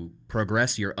is to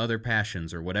progress your other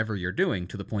passions or whatever you're doing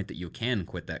to the point that you can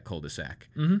quit that cul-de-sac.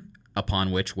 Mm-hmm.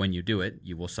 Upon which, when you do it,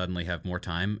 you will suddenly have more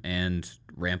time and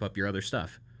ramp up your other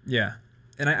stuff. Yeah.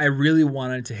 And I really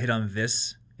wanted to hit on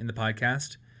this in the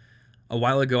podcast. A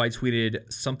while ago, I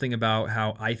tweeted something about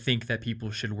how I think that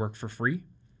people should work for free.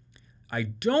 I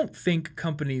don't think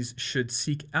companies should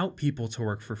seek out people to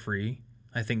work for free.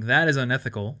 I think that is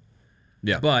unethical.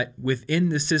 Yeah. But within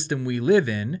the system we live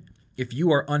in, if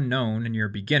you are unknown and you're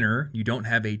a beginner, you don't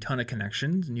have a ton of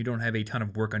connections and you don't have a ton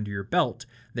of work under your belt,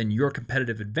 then your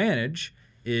competitive advantage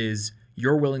is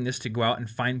your willingness to go out and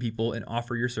find people and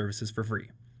offer your services for free.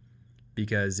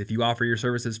 Because if you offer your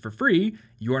services for free,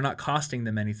 you are not costing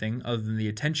them anything other than the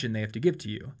attention they have to give to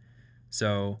you.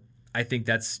 So I think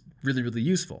that's really, really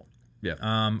useful. Yeah.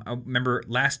 I remember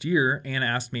last year, Anna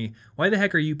asked me, why the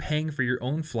heck are you paying for your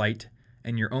own flight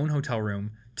and your own hotel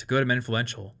room to go to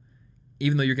Menfluential,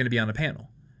 even though you're going to be on a panel?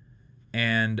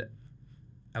 And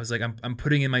I was like, I'm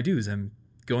putting in my dues. I'm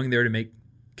going there to make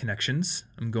connections.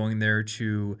 I'm going there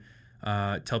to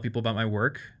tell people about my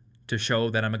work, to show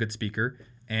that I'm a good speaker.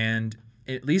 And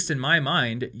at least in my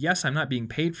mind, yes, I'm not being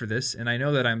paid for this, and I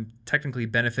know that I'm technically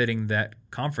benefiting that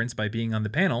conference by being on the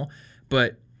panel,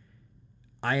 but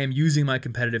I am using my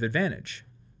competitive advantage.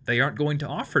 They aren't going to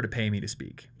offer to pay me to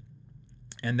speak.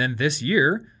 And then this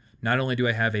year, not only do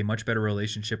I have a much better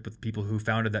relationship with people who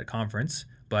founded that conference,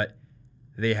 but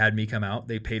they had me come out,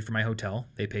 they paid for my hotel,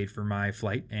 they paid for my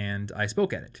flight, and I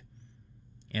spoke at it.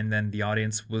 And then the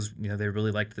audience was, they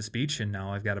really liked the speech, and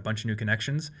now I've got a bunch of new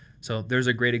connections. So there's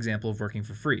a great example of working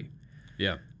for free.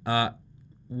 Yeah.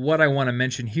 What I want to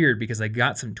mention here, because I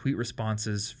got some tweet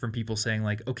responses from people saying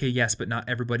like, okay, yes, but not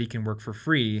everybody can work for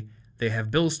free. They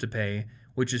have bills to pay,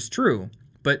 which is true.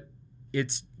 But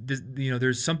it's,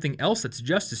 there's something else that's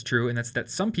just as true, and that's that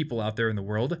some people out there in the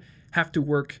world have to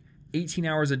work 18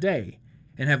 hours a day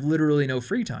and have literally no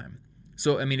free time.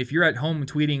 So, I mean, if you're at home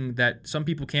tweeting that some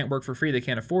people can't work for free, they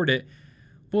can't afford it,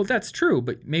 well, that's true,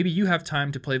 but maybe you have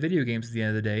time to play video games at the end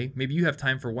of the day. Maybe you have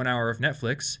time for 1 hour of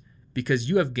Netflix because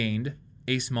you have gained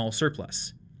a small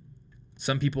surplus.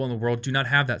 Some people in the world do not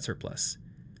have that surplus.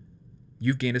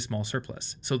 You've gained a small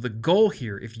surplus. So the goal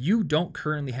here, if you don't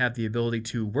currently have the ability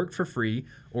to work for free,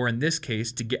 or in this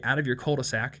case, to get out of your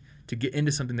cul-de-sac, to get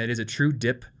into something that is a true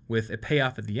dip with a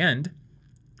payoff at the end,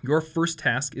 your first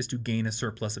task is to gain a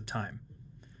surplus of time.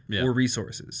 Yeah. Or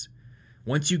resources.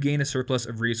 Once you gain a surplus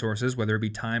of resources, whether it be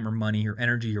time or money or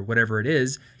energy or whatever it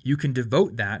is, you can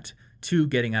devote that to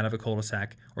getting out of a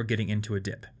cul-de-sac or getting into a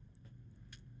dip.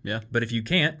 Yeah. But if you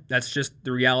can't, that's just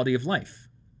the reality of life.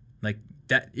 Like,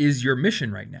 that is your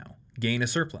mission right now. Gain a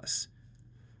surplus.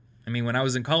 I mean, when I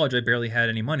was in college, I barely had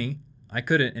any money. I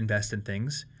couldn't invest in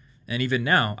things. And even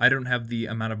now, I don't have the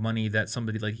amount of money that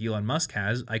somebody like Elon Musk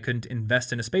has. I couldn't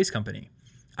invest in a space company.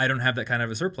 I don't have that kind of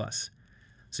a surplus.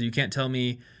 So you can't tell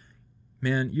me,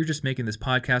 man, you're just making this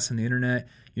podcast on the internet.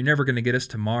 You're never going to get us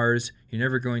to Mars. You're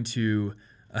never going to,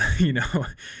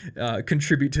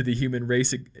 contribute to the human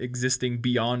race existing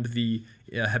beyond the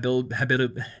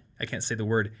habitability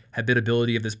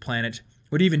of this planet.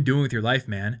 What are you even doing with your life,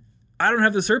 man? I don't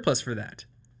have the surplus for that.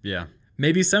 Yeah.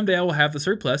 Maybe someday I will have the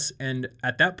surplus, and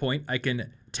at that point, I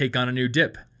can take on a new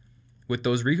dip with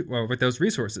those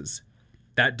resources.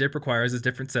 That dip requires a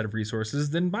different set of resources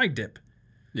than my dip.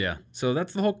 Yeah. So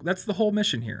that's the whole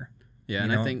mission here. Yeah,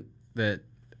 and I think that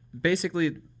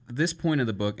basically this point of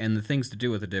the book and the things to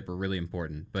do with the dip are really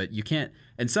important, but you can't.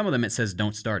 And some of them it says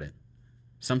don't start it.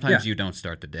 Sometimes you don't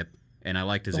start the dip, and I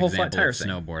liked his example of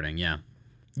snowboarding.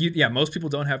 Yeah, most people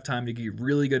don't have time to get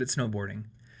really good at snowboarding.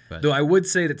 Though I would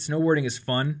say that snowboarding is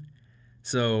fun.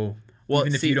 So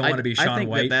even if you don't want to be Shaun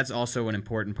White, I think that's also an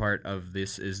important part of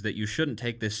this is that you shouldn't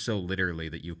take this so literally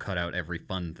that you cut out every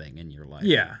fun thing in your life.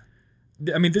 Yeah.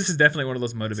 I mean, this is definitely one of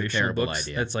those motivational books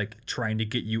that's like trying to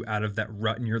get you out of that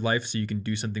rut in your life so you can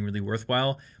do something really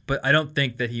worthwhile. But I don't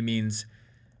think that he means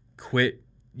quit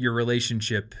your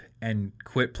relationship and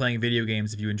quit playing video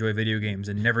games if you enjoy video games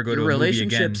and never go to a movie again.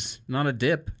 Relationship's not a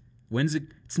dip.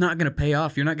 It's not going to pay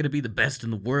off. You're not going to be the best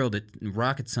in the world at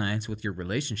rocket science with your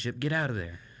relationship. Get out of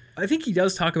there. I think he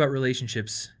does talk about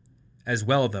relationships as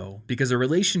well, though, because a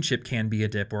relationship can be a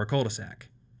dip or a cul-de-sac.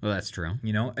 Well, that's true.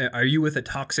 You know, are you with a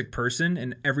toxic person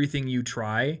and everything you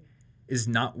try is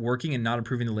not working and not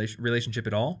improving the relationship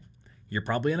at all? You're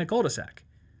probably in a cul-de-sac.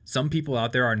 Some people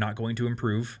out there are not going to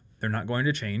improve. They're not going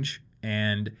to change.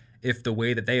 And if the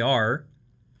way that they are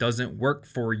doesn't work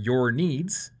for your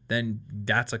needs, then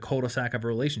that's a cul-de-sac of a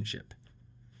relationship.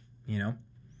 You know?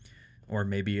 Or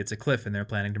maybe it's a cliff and they're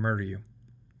planning to murder you.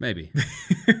 Maybe.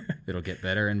 It'll get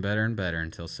better and better and better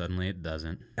until suddenly it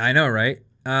doesn't. I know, right?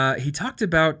 He talked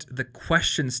about the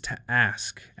questions to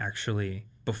ask, actually,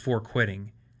 before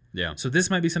quitting. Yeah. So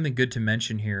this might be something good to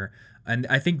mention here. And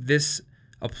I think this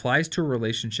applies to a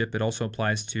relationship. It also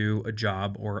applies to a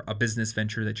job or a business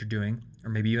venture that you're doing,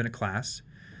 or maybe even a class.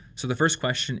 So the first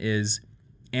question is,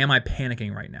 am I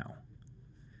panicking right now?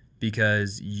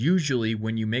 Because usually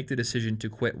when you make the decision to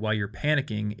quit while you're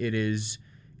panicking, it is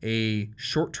a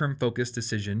short-term focused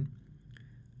decision,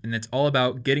 and it's all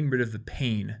about getting rid of the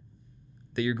pain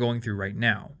that you're going through right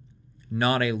now,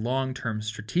 not a long-term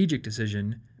strategic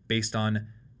decision based on,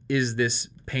 is this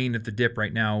pain of the dip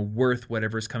right now worth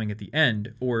whatever's coming at the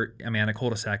end, or am I on a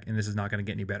cul-de-sac and this is not going to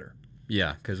get any better?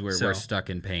 Yeah, because we're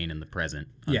stuck in pain in the present,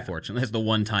 unfortunately. That's the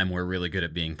one time we're really good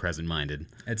at being present-minded.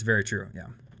 It's very true, yeah.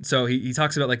 So he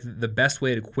talks about like the best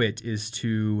way to quit is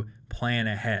to plan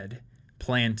ahead,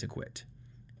 plan to quit.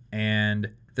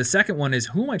 And the second one is,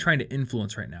 who am I trying to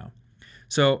influence right now?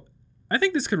 So I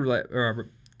think this could relate.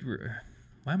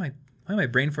 Why am I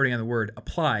brain farting on the word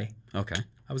apply? Okay.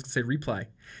 I was going to say reply.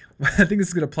 I think this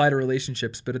is going to apply to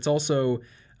relationships, but it's also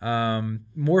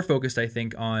more focused, I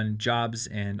think, on jobs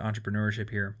and entrepreneurship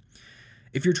here.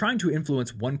 If you're trying to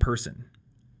influence one person,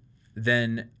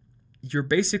 then you're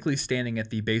basically standing at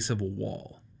the base of a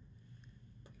wall.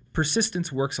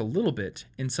 Persistence works a little bit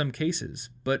in some cases,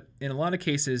 but in a lot of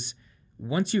cases,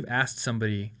 once you've asked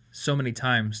somebody so many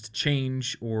times to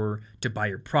change or to buy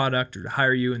your product or to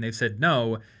hire you and they've said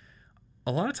no,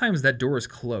 a lot of times that door is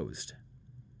closed.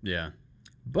 Yeah.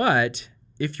 But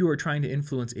if you are trying to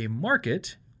influence a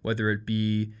market, whether it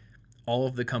be all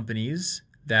of the companies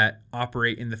that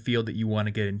operate in the field that you want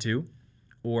to get into,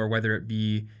 or whether it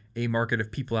be a market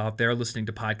of people out there listening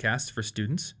to podcasts for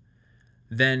students,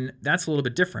 then that's a little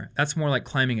bit different. That's more like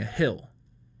climbing a hill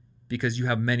because you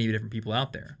have many different people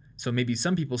out there. So maybe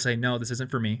some people say, no, this isn't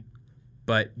for me,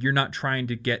 but you're not trying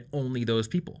to get only those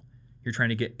people. You're trying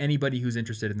to get anybody who's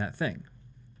interested in that thing.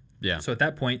 Yeah. So at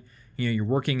that point, you know, you're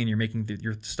working and you're making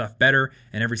your stuff better,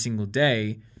 and every single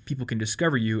day people can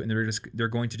discover you and they're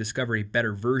going to discover a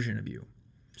better version of you.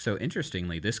 So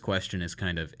interestingly, this question is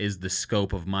kind of, is the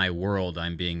scope of my world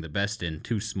I'm being the best in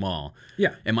too small?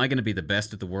 Yeah. Am I going to be the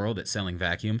best at the world at selling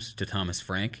vacuums to Thomas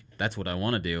Frank? That's what I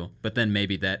want to do. But then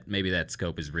maybe that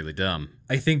scope is really dumb.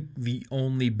 I think the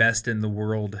only best in the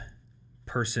world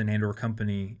person and or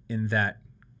company in that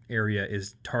area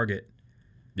is Target.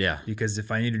 Yeah. Because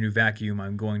if I need a new vacuum,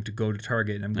 I'm going to go to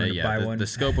Target and I'm going to buy one. The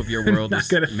scope of your world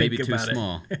is maybe too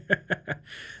small.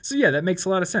 So yeah, that makes a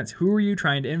lot of sense. Who are you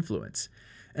trying to influence?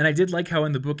 And I did like how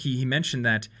in the book he mentioned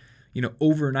that, you know,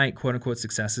 overnight quote unquote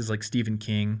successes like Stephen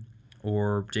King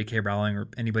or J.K. Rowling or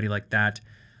anybody like that,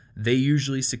 they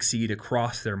usually succeed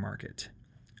across their market.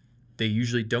 They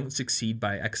usually don't succeed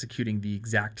by executing the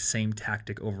exact same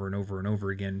tactic over and over and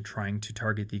over again, trying to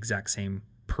target the exact same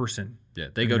person. Yeah,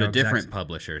 they go to different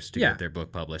publishers to get their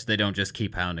book published. They don't just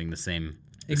keep hounding the same.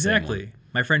 Exactly. Same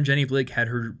My friend Jenny Blake had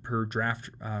her draft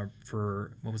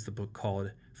for, what was the book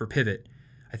called? For Pivot.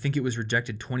 I think it was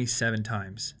rejected 27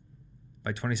 times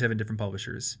by 27 different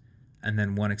publishers, and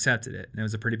then one accepted it, and it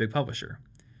was a pretty big publisher.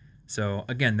 So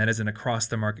again, that is an across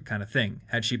the market kind of thing.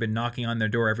 Had she been knocking on their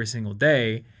door every single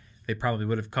day, they probably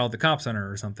would have called the cops on her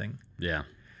or something. Yeah.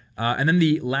 And then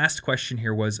the last question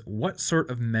here was, what sort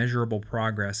of measurable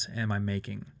progress am I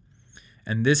making?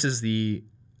 And this is the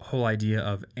whole idea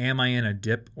of, am I in a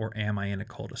dip or am I in a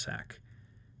cul-de-sac?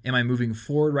 Am I moving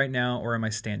forward right now or am I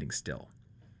standing still?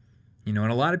 And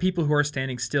a lot of people who are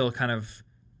standing still kind of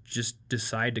just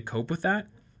decide to cope with that,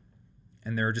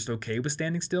 and they're just okay with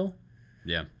standing still.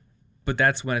 Yeah. But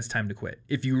that's when it's time to quit.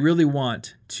 If you really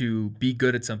want to be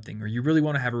good at something, or you really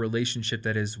want to have a relationship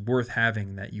that is worth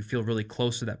having, that you feel really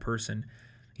close to that person,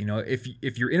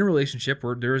 if you're in a relationship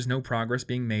where there is no progress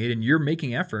being made and you're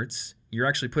making efforts, you're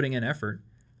actually putting in effort,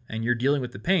 and you're dealing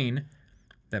with the pain,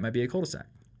 that might be a cul-de-sac.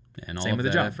 And all of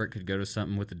that effort could go to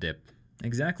something with the dip.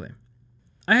 Exactly.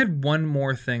 I had one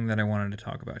more thing that I wanted to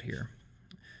talk about here.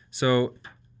 So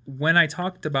when I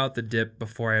talked about the dip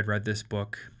before I had read this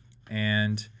book,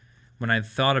 and when I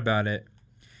thought about it,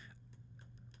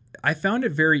 I found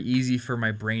it very easy for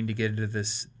my brain to get into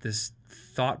this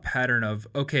thought pattern of,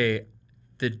 okay,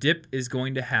 the dip is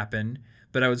going to happen,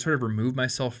 but I would sort of remove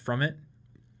myself from it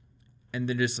and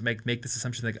then just make this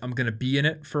assumption like I'm going to be in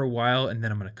it for a while and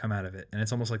then I'm going to come out of it. And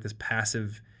it's almost like this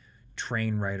passive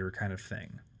train rider kind of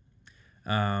thing.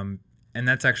 And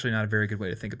that's actually not a very good way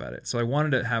to think about it. So I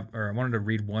wanted to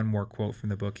read one more quote from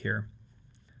the book here.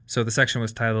 So the section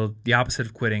was titled, "The opposite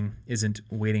of quitting isn't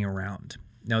waiting around."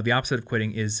 Now, the opposite of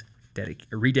quitting is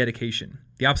rededication.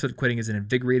 The opposite of quitting is an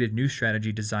invigorated new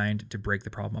strategy designed to break the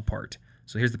problem apart.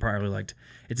 So here's the part I really liked.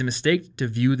 It's a mistake to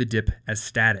view the dip as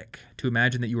static, to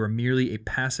imagine that you are merely a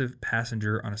passive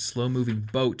passenger on a slow-moving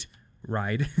boat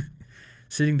ride,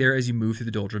 sitting there as you move through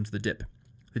the doldrums of the dip.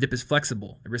 The dip is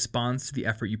flexible. It responds to the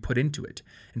effort you put into it.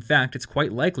 In fact, it's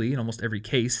quite likely in almost every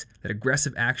case that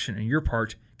aggressive action on your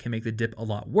part can make the dip a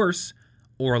lot worse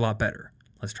or a lot better.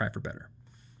 Let's try for better.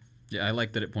 Yeah, I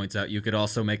like that it points out you could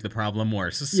also make the problem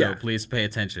worse, so please pay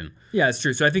attention. Yeah, it's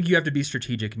true. So I think you have to be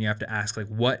strategic and you have to ask, like,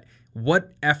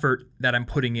 what effort that I'm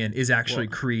putting in is actually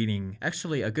creating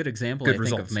Actually, a good example, good I think,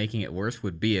 results. of making it worse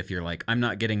would be if you're like, I'm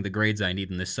not getting the grades I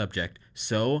need in this subject,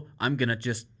 so I'm going to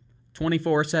just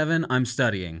 24/7, I'm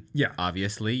studying. Yeah.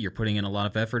 Obviously, you're putting in a lot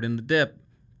of effort in the dip,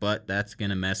 but that's going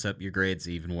to mess up your grades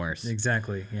even worse.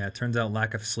 Exactly. Yeah, it turns out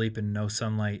lack of sleep and no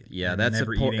sunlight. Yeah, and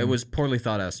it was poorly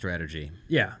thought out strategy.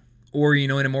 Yeah. Or,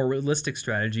 in a more realistic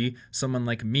strategy, someone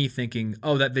like me thinking,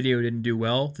 oh, that video didn't do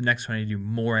well, the next one I need to do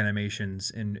more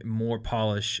animations and more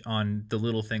polish on the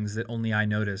little things that only I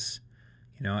notice.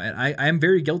 And I am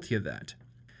very guilty of that,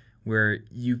 where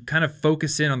you kind of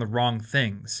focus in on the wrong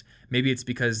things. Maybe it's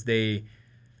because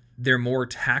they're more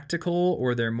tactical,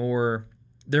 or they're more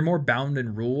bound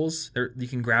in rules. You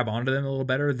can grab onto them a little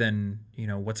better than,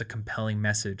 what's a compelling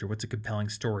message or what's a compelling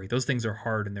story. Those things are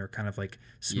hard and they're kind of like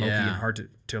smoky and hard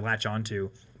to latch onto.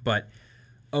 But,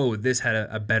 this had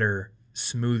a better,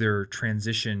 smoother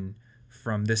transition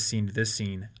from this scene to this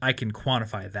scene. I can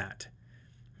quantify that.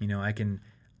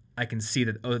 I can see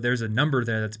that, there's a number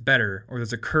there that's better, or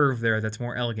there's a curve there that's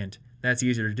more elegant. That's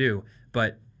easier to do.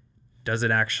 But does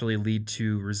it actually lead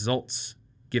to results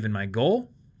given my goal?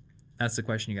 That's the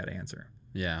question you got to answer.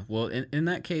 Yeah. Well, in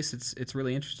that case, it's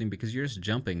really interesting because you're just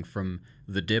jumping from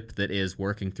the dip that is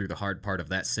working through the hard part of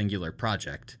that singular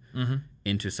project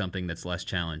into something that's less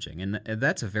challenging. And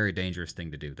that's a very dangerous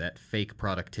thing to do, that fake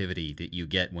productivity that you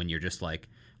get when you're just like,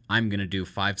 I'm going to do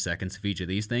 5 seconds of each of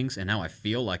these things, and now I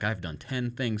feel like I've done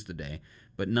 10 things today,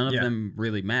 but none of them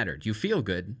really mattered. You feel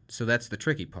good, so that's the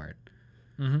tricky part.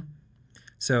 Mm-hmm.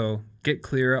 So get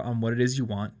clear on what it is you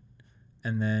want,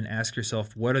 and then ask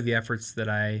yourself, what are the efforts that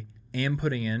I am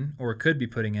putting in or could be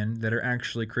putting in that are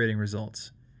actually creating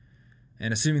results?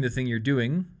 And assuming the thing you're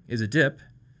doing is a dip,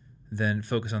 then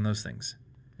focus on those things.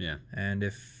 Yeah. And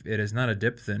if it is not a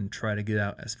dip, then try to get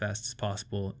out as fast as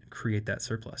possible, create that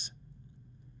surplus.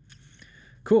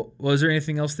 Cool. Well, is there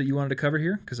anything else that you wanted to cover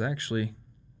here? Because I actually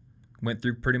went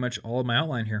through pretty much all of my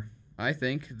outline here. I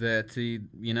think that,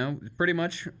 pretty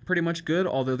much good,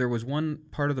 although there was one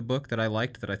part of the book that I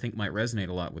liked that I think might resonate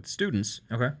a lot with students.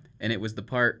 Okay. And it was the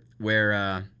part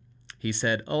where he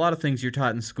said, a lot of things you're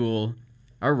taught in school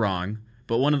are wrong,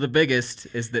 but one of the biggest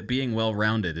is that being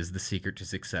well-rounded is the secret to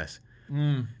success.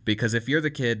 Because if you're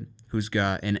the kid who's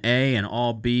got an A and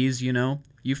all Bs,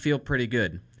 you feel pretty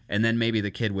good. And then maybe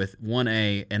the kid with one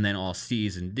A and then all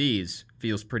C's and D's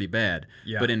feels pretty bad.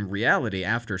 Yeah. But in reality,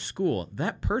 after school,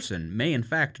 that person may in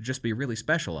fact just be really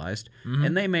specialized,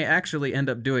 and they may actually end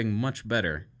up doing much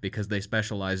better because they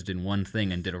specialized in one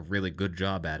thing and did a really good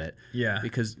job at it. Yeah.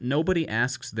 Because nobody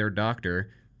asks their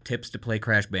doctor tips to play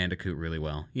Crash Bandicoot really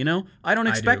well. I don't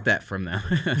expect that from them.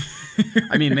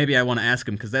 I mean, maybe I want to ask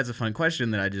them because that's a fun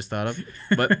question that I just thought of.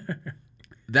 But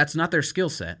that's not their skill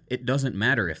set. It doesn't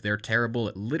matter if they're terrible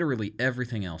at literally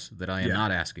everything else that I am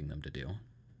not asking them to do.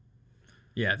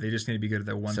 Yeah, they just need to be good at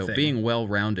that one thing. So being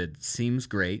well-rounded seems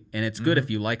great, and it's good if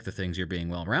you like the things you're being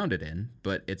well-rounded in,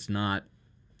 but it's not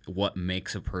what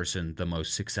makes a person the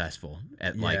most successful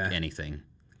at anything.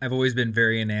 I've always been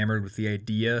very enamored with the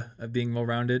idea of being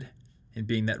well-rounded and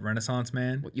being that Renaissance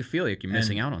man. Well, you feel like you're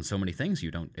missing out on so many things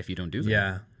if you don't do that.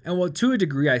 Yeah. And well, to a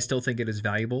degree, I still think it is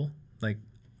valuable. Like,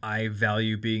 I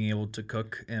value being able to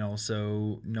cook and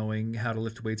also knowing how to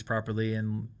lift weights properly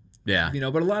and, but a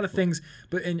lot of things.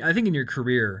 And I think in your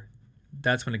career,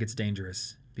 that's when it gets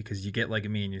dangerous because you get like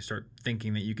me and you start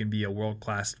thinking that you can be a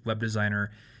world-class web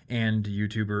designer and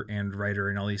YouTuber and writer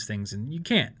and all these things, and you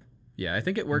can't. Yeah, I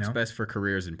think it works best for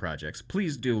careers and projects.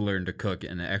 Please do learn to cook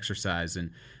and exercise.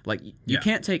 And like, you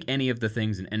can't take any of the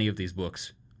things in any of these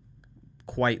books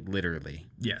quite literally.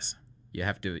 Yes. You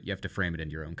have to frame it in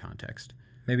your own context.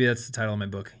 Maybe that's the title of my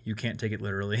book. You can't take it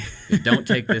literally. Don't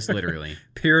take this literally.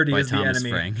 Purity is Thomas the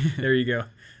enemy. Frank. There you go.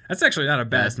 That's actually not a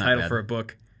bad title for a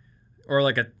book. Or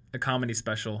like a comedy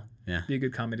special. Yeah. Be a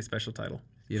good comedy special title.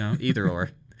 Either or.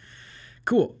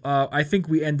 Cool. I think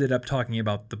we ended up talking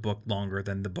about the book longer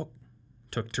than the book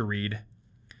took to read.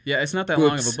 Yeah, it's not that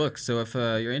long of a book, so if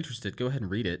you're interested, go ahead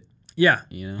and read it. Yeah.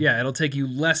 Yeah, it'll take you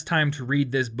less time to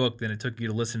read this book than it took you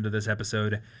to listen to this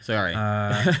episode. Sorry.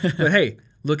 But hey,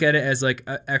 look at it as like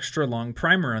an extra long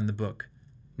primer on the book.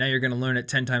 Now you're going to learn it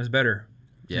 10 times better.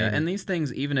 Yeah, maybe. And these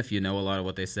things, even if you know a lot of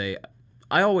what they say,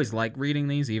 I always like reading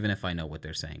these, even if I know what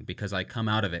they're saying, because I come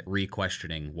out of it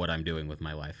re-questioning what I'm doing with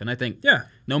my life. And I think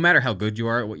no matter how good you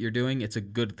are at what you're doing, it's a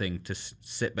good thing to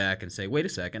sit back and say, wait a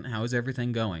second, how is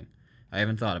everything going? I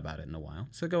haven't thought about it in a while.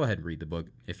 So go ahead and read the book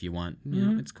if you want.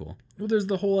 It's cool. Well, there's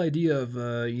the whole idea of,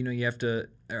 you have to,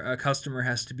 a customer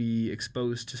has to be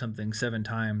exposed to something 7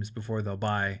 times before they'll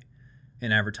buy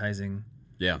in advertising.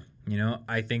 Yeah.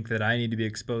 I think that I need to be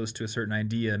exposed to a certain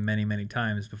idea many, many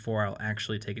times before I'll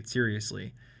actually take it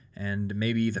seriously. And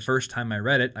maybe the first time I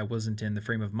read it, I wasn't in the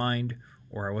frame of mind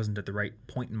or I wasn't at the right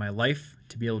point in my life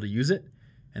to be able to use it.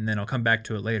 And then I'll come back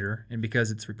to it later. And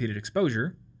because it's repeated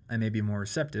exposure, I may be more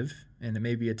receptive. And it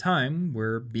may be a time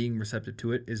where being receptive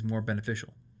to it is more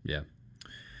beneficial. Yeah.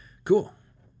 Cool.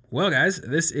 Well, guys,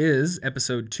 this is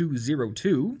episode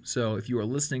 202. So if you are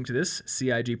listening to this,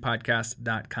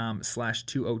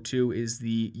 cigpodcast.com/202 is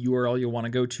the URL you'll want to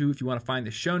go to if you want to find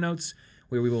the show notes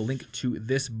where we will link to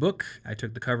this book. I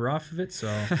took the cover off of it, so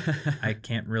I'm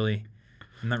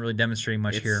not really demonstrating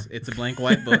much here. It's a blank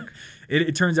white book.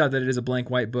 It turns out that it is a blank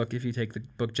white book if you take the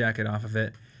book jacket off of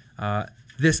it.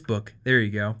 This book, there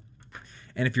you go.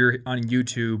 And if you're on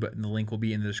YouTube, the link will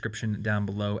be in the description down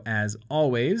below as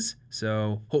always.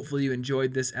 So hopefully you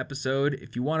enjoyed this episode.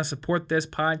 If you want to support this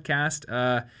podcast,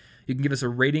 you can give us a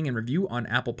rating and review on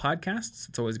Apple Podcasts.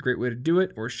 It's always a great way to do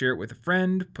it. Or share it with a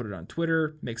friend, put it on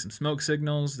Twitter, make some smoke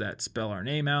signals that spell our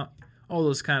name out. All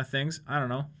those kind of things. I don't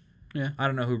know. Yeah. I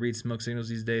don't know who reads smoke signals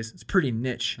these days. It's pretty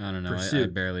niche. I don't know. I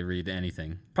barely read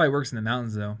anything. Probably works in the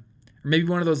mountains, though. Or maybe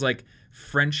one of those like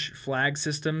French flag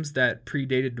systems that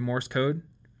predated Morse code.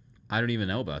 I don't even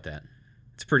know about that.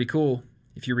 It's pretty cool.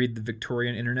 If you read The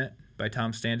Victorian Internet by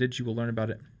Tom Standage, you will learn about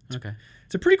it. Okay.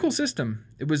 It's a pretty cool system.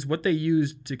 It was what they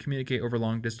used to communicate over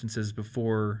long distances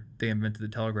before they invented the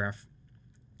telegraph.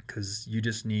 Because you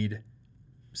just need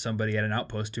somebody at an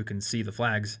outpost who can see the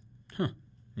flags. Huh.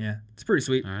 Yeah. It's pretty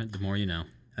sweet. All right. The more you know.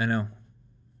 I know.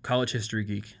 College History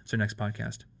Geek. It's our next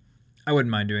podcast. I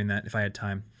wouldn't mind doing that if I had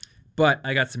time. But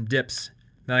I got some dips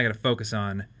that I got to focus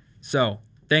on. So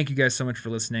thank you guys so much for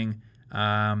listening.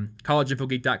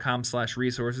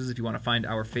 collegeinfogeek.com/resources if you want to find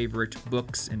our favorite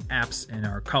books and apps and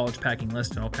our college packing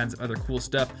list and all kinds of other cool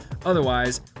stuff.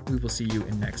 Otherwise, we will see you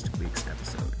in next week's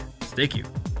episode. Stay cute.